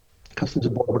 Customs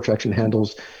and Border Protection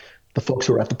handles the folks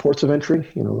who are at the ports of entry.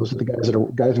 Those are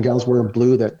the guys and gals wearing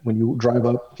blue that when you drive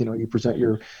up, you present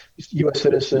your U.S.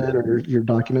 citizen or your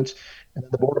documents. And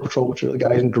then the Border Patrol, which are the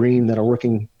guys in green that are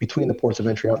working between the ports of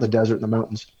entry out in the desert and the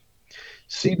mountains.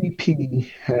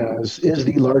 CBP is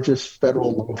the largest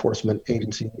federal law enforcement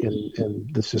agency in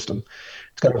the system.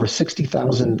 It's got over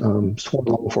 60,000 sworn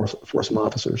law enforcement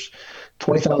officers.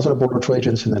 20,000 are Border Patrol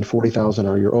agents, and then 40,000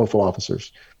 are your OFO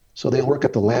officers. So they work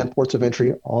at the land ports of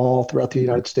entry all throughout the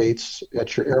United States,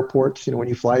 at your airports. When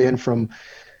you fly in from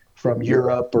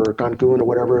Europe or Cancun or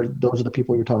whatever, those are the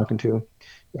people you're talking to.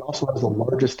 It also has the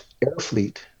largest air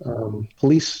fleet,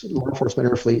 police law enforcement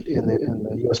air fleet in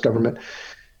the U.S. government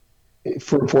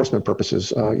for enforcement purposes.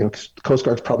 The Coast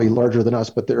Guard's probably larger than us,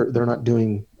 but they're not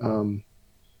doing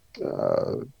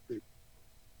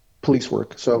police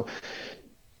work. So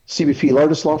CBP,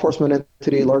 largest law enforcement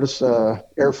entity, largest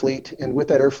air fleet, and with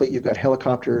that air fleet, you've got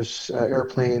helicopters,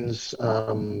 airplanes,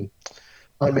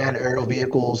 unmanned aerial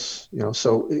vehicles.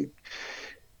 So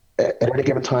at any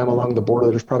given time along the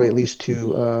border, there's probably at least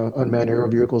 2 unmanned aerial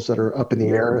vehicles that are up in the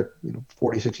air at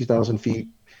 40, 60,000 feet,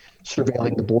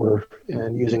 surveilling the border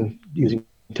and using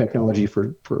technology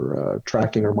for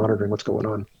tracking or monitoring what's going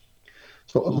on.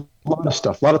 So a lot of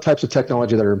stuff, a lot of types of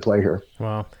technology that are in play here.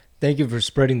 Wow. Thank you for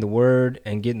spreading the word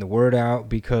and getting the word out,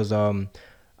 because a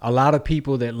lot of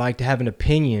people that like to have an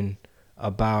opinion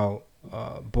about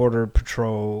Border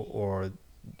Patrol or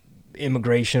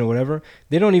immigration or whatever,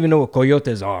 they don't even know what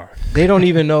coyotes are. They don't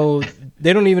even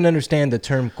understand the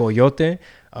term coyote.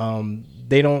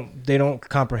 They don't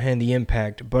comprehend the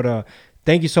impact. But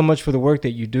thank you so much for the work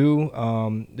that you do.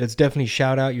 Let's definitely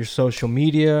shout out your social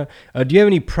media. Do you have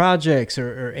any projects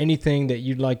or anything that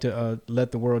you'd like to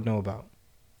let the world know about?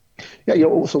 Yeah,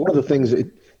 so one of the things,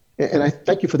 and I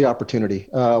thank you for the opportunity.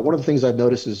 One of the things I've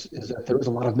noticed is that there is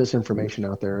a lot of misinformation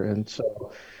out there. And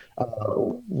so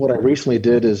what I recently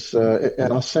did is,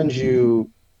 and I'll send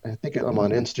you, I think I'm on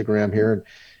Instagram here,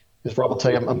 as Rob will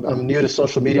tell you, I'm new to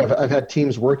social media. I've had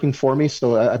teams working for me,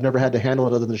 so I've never had to handle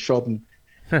it other than to show up and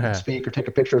speak or take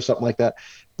a picture or something like that.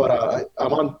 But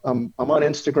I'm on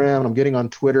Instagram, and I'm getting on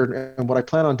Twitter, and what I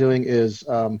plan on doing is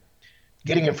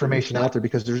getting information out there,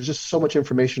 because there's just so much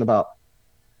information about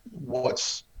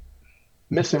what's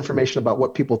misinformation about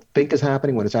what people think is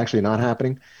happening when it's actually not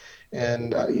happening.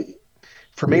 And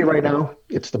for me right now,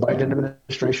 it's the Biden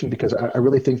administration, because I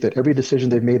really think that every decision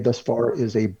they've made thus far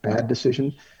is a bad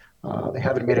decision. They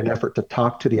haven't made an effort to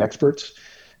talk to the experts.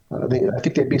 I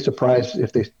think they'd be surprised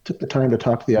if they took the time to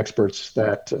talk to the experts,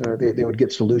 that they would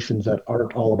get solutions that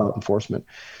aren't all about enforcement.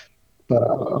 But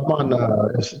I'm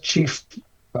on as Chief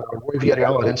Roy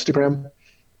Villarreal on Instagram,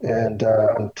 and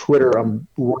on Twitter, I'm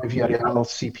Roy Villarreal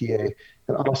CPA,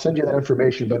 and I'll send you that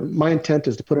information. But my intent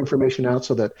is to put information out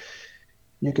so that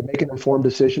you can make an informed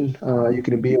decision. You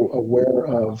can be aware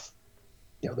of,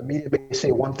 the media may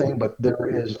say one thing, but there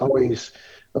is always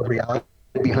a reality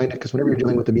behind it. Because whenever you're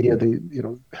dealing with the media,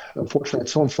 unfortunately,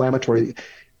 it's so inflammatory.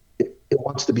 It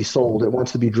wants to be sold. It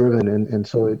wants to be driven, and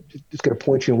so it's going to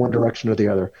point you in one direction or the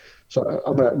other. So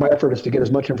my effort is to get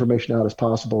as much information out as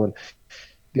possible. And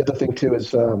the other thing too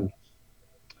is,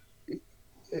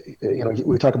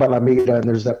 we talk about La Migra, and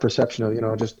there's that perception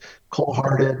of just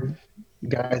cold-hearted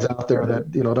guys out there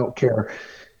that don't care.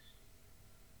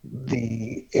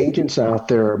 The agents out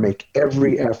there make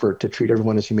every effort to treat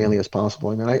everyone as humanely as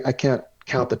possible. I mean, I can't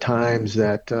count the times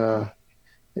that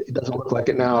it doesn't look like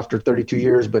it now after 32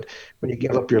 years, but when you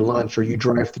give up your lunch, or you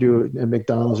drive through a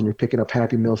McDonald's and you're picking up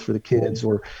Happy Meals for the kids,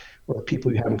 or the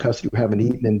people you have in custody who haven't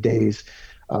eaten in days,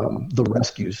 the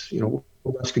rescues, we're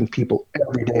rescuing people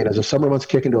every day. And as the summer months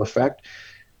kick into effect,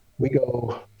 we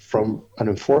go from an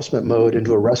enforcement mode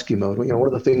into a rescue mode. One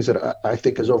of the things that I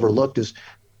think is overlooked is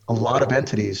a lot of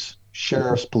entities,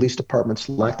 sheriffs, police departments,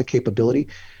 lack the capability,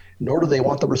 nor do they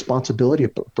want the responsibility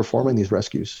of performing these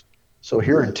rescues. So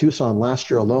here in Tucson last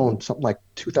year alone, something like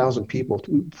 2,000 people,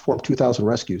 we performed 2,000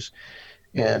 rescues.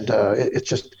 And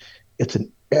it's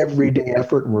an everyday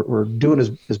effort, and we're doing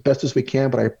as best as we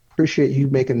can, but I appreciate you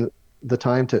making the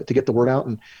time to get the word out.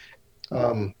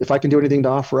 And if I can do anything to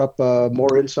offer up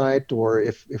more insight, or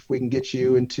if we can get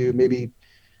you into maybe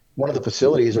one of the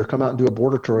facilities or come out and do a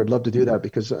border tour, I'd love to do that,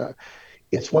 because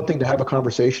it's one thing to have a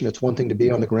conversation. It's one thing to be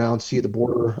on the ground, see the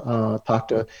border, talk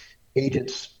to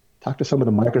agents, talk to some of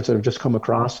the migrants that have just come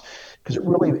across, because it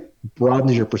really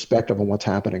broadens your perspective on what's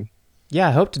happening. Yeah,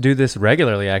 I hope to do this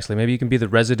regularly, actually. Maybe you can be the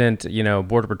resident,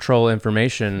 Border Patrol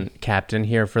information captain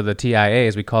here for the TIA,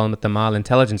 as we call them at the Tamal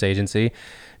Intelligence Agency.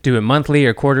 Do it monthly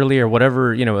or quarterly or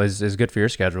whatever, is good for your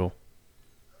schedule.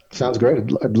 Sounds great.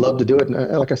 I'd love to do it.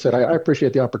 And like I said, I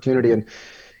appreciate the opportunity. And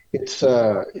it's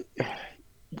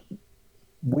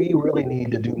we really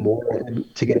need to do more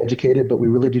to get educated, but we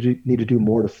really need to do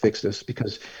more to fix this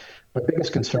because my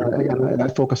biggest concern, and I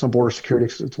focus on border security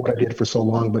because it's what I did for so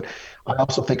long, but I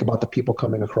also think about the people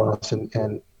coming across.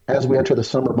 And as we enter the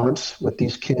summer months with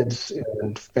these kids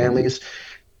and families,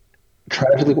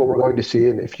 tragically what we're going to see,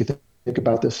 and if you think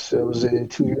about this, it was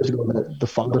 2 years ago that the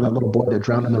father of that little boy that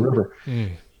drowned in the river.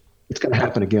 It's going to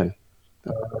happen again.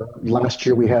 Last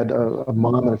year we had a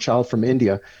mom and a child from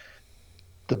India.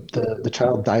 The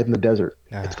child died in the desert.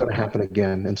 It's going to happen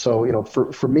again. And so,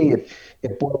 for me,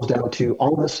 it boils down to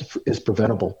all this is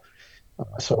preventable.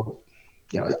 So,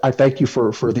 I thank you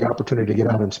for the opportunity to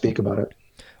get out and speak about it.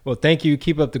 Well, thank you.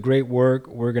 Keep up the great work.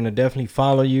 We're going to definitely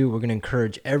follow you. We're going to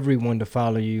encourage everyone to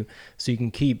follow you so you can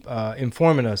keep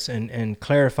informing us and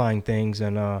clarifying things.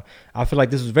 And I feel like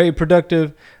this was very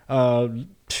productive.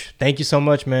 Thank you so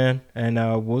much, man. And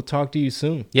we'll talk to you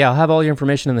soon. Yeah, I'll have all your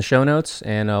information in the show notes,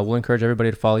 and we'll encourage everybody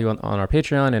to follow you on our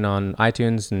Patreon and on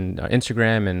iTunes and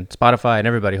Instagram and Spotify, and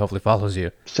everybody hopefully follows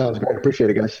you. Sounds great. Appreciate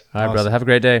it, guys. All right, brother. Have a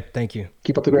great day. Thank you.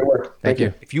 Keep up the great work. Thank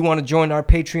you. If you want to join our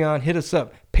Patreon, hit us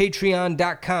up.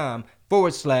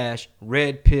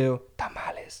 Patreon.com/Red Pill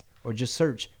Tamales. Or just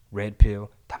search Red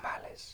Pill Tamales.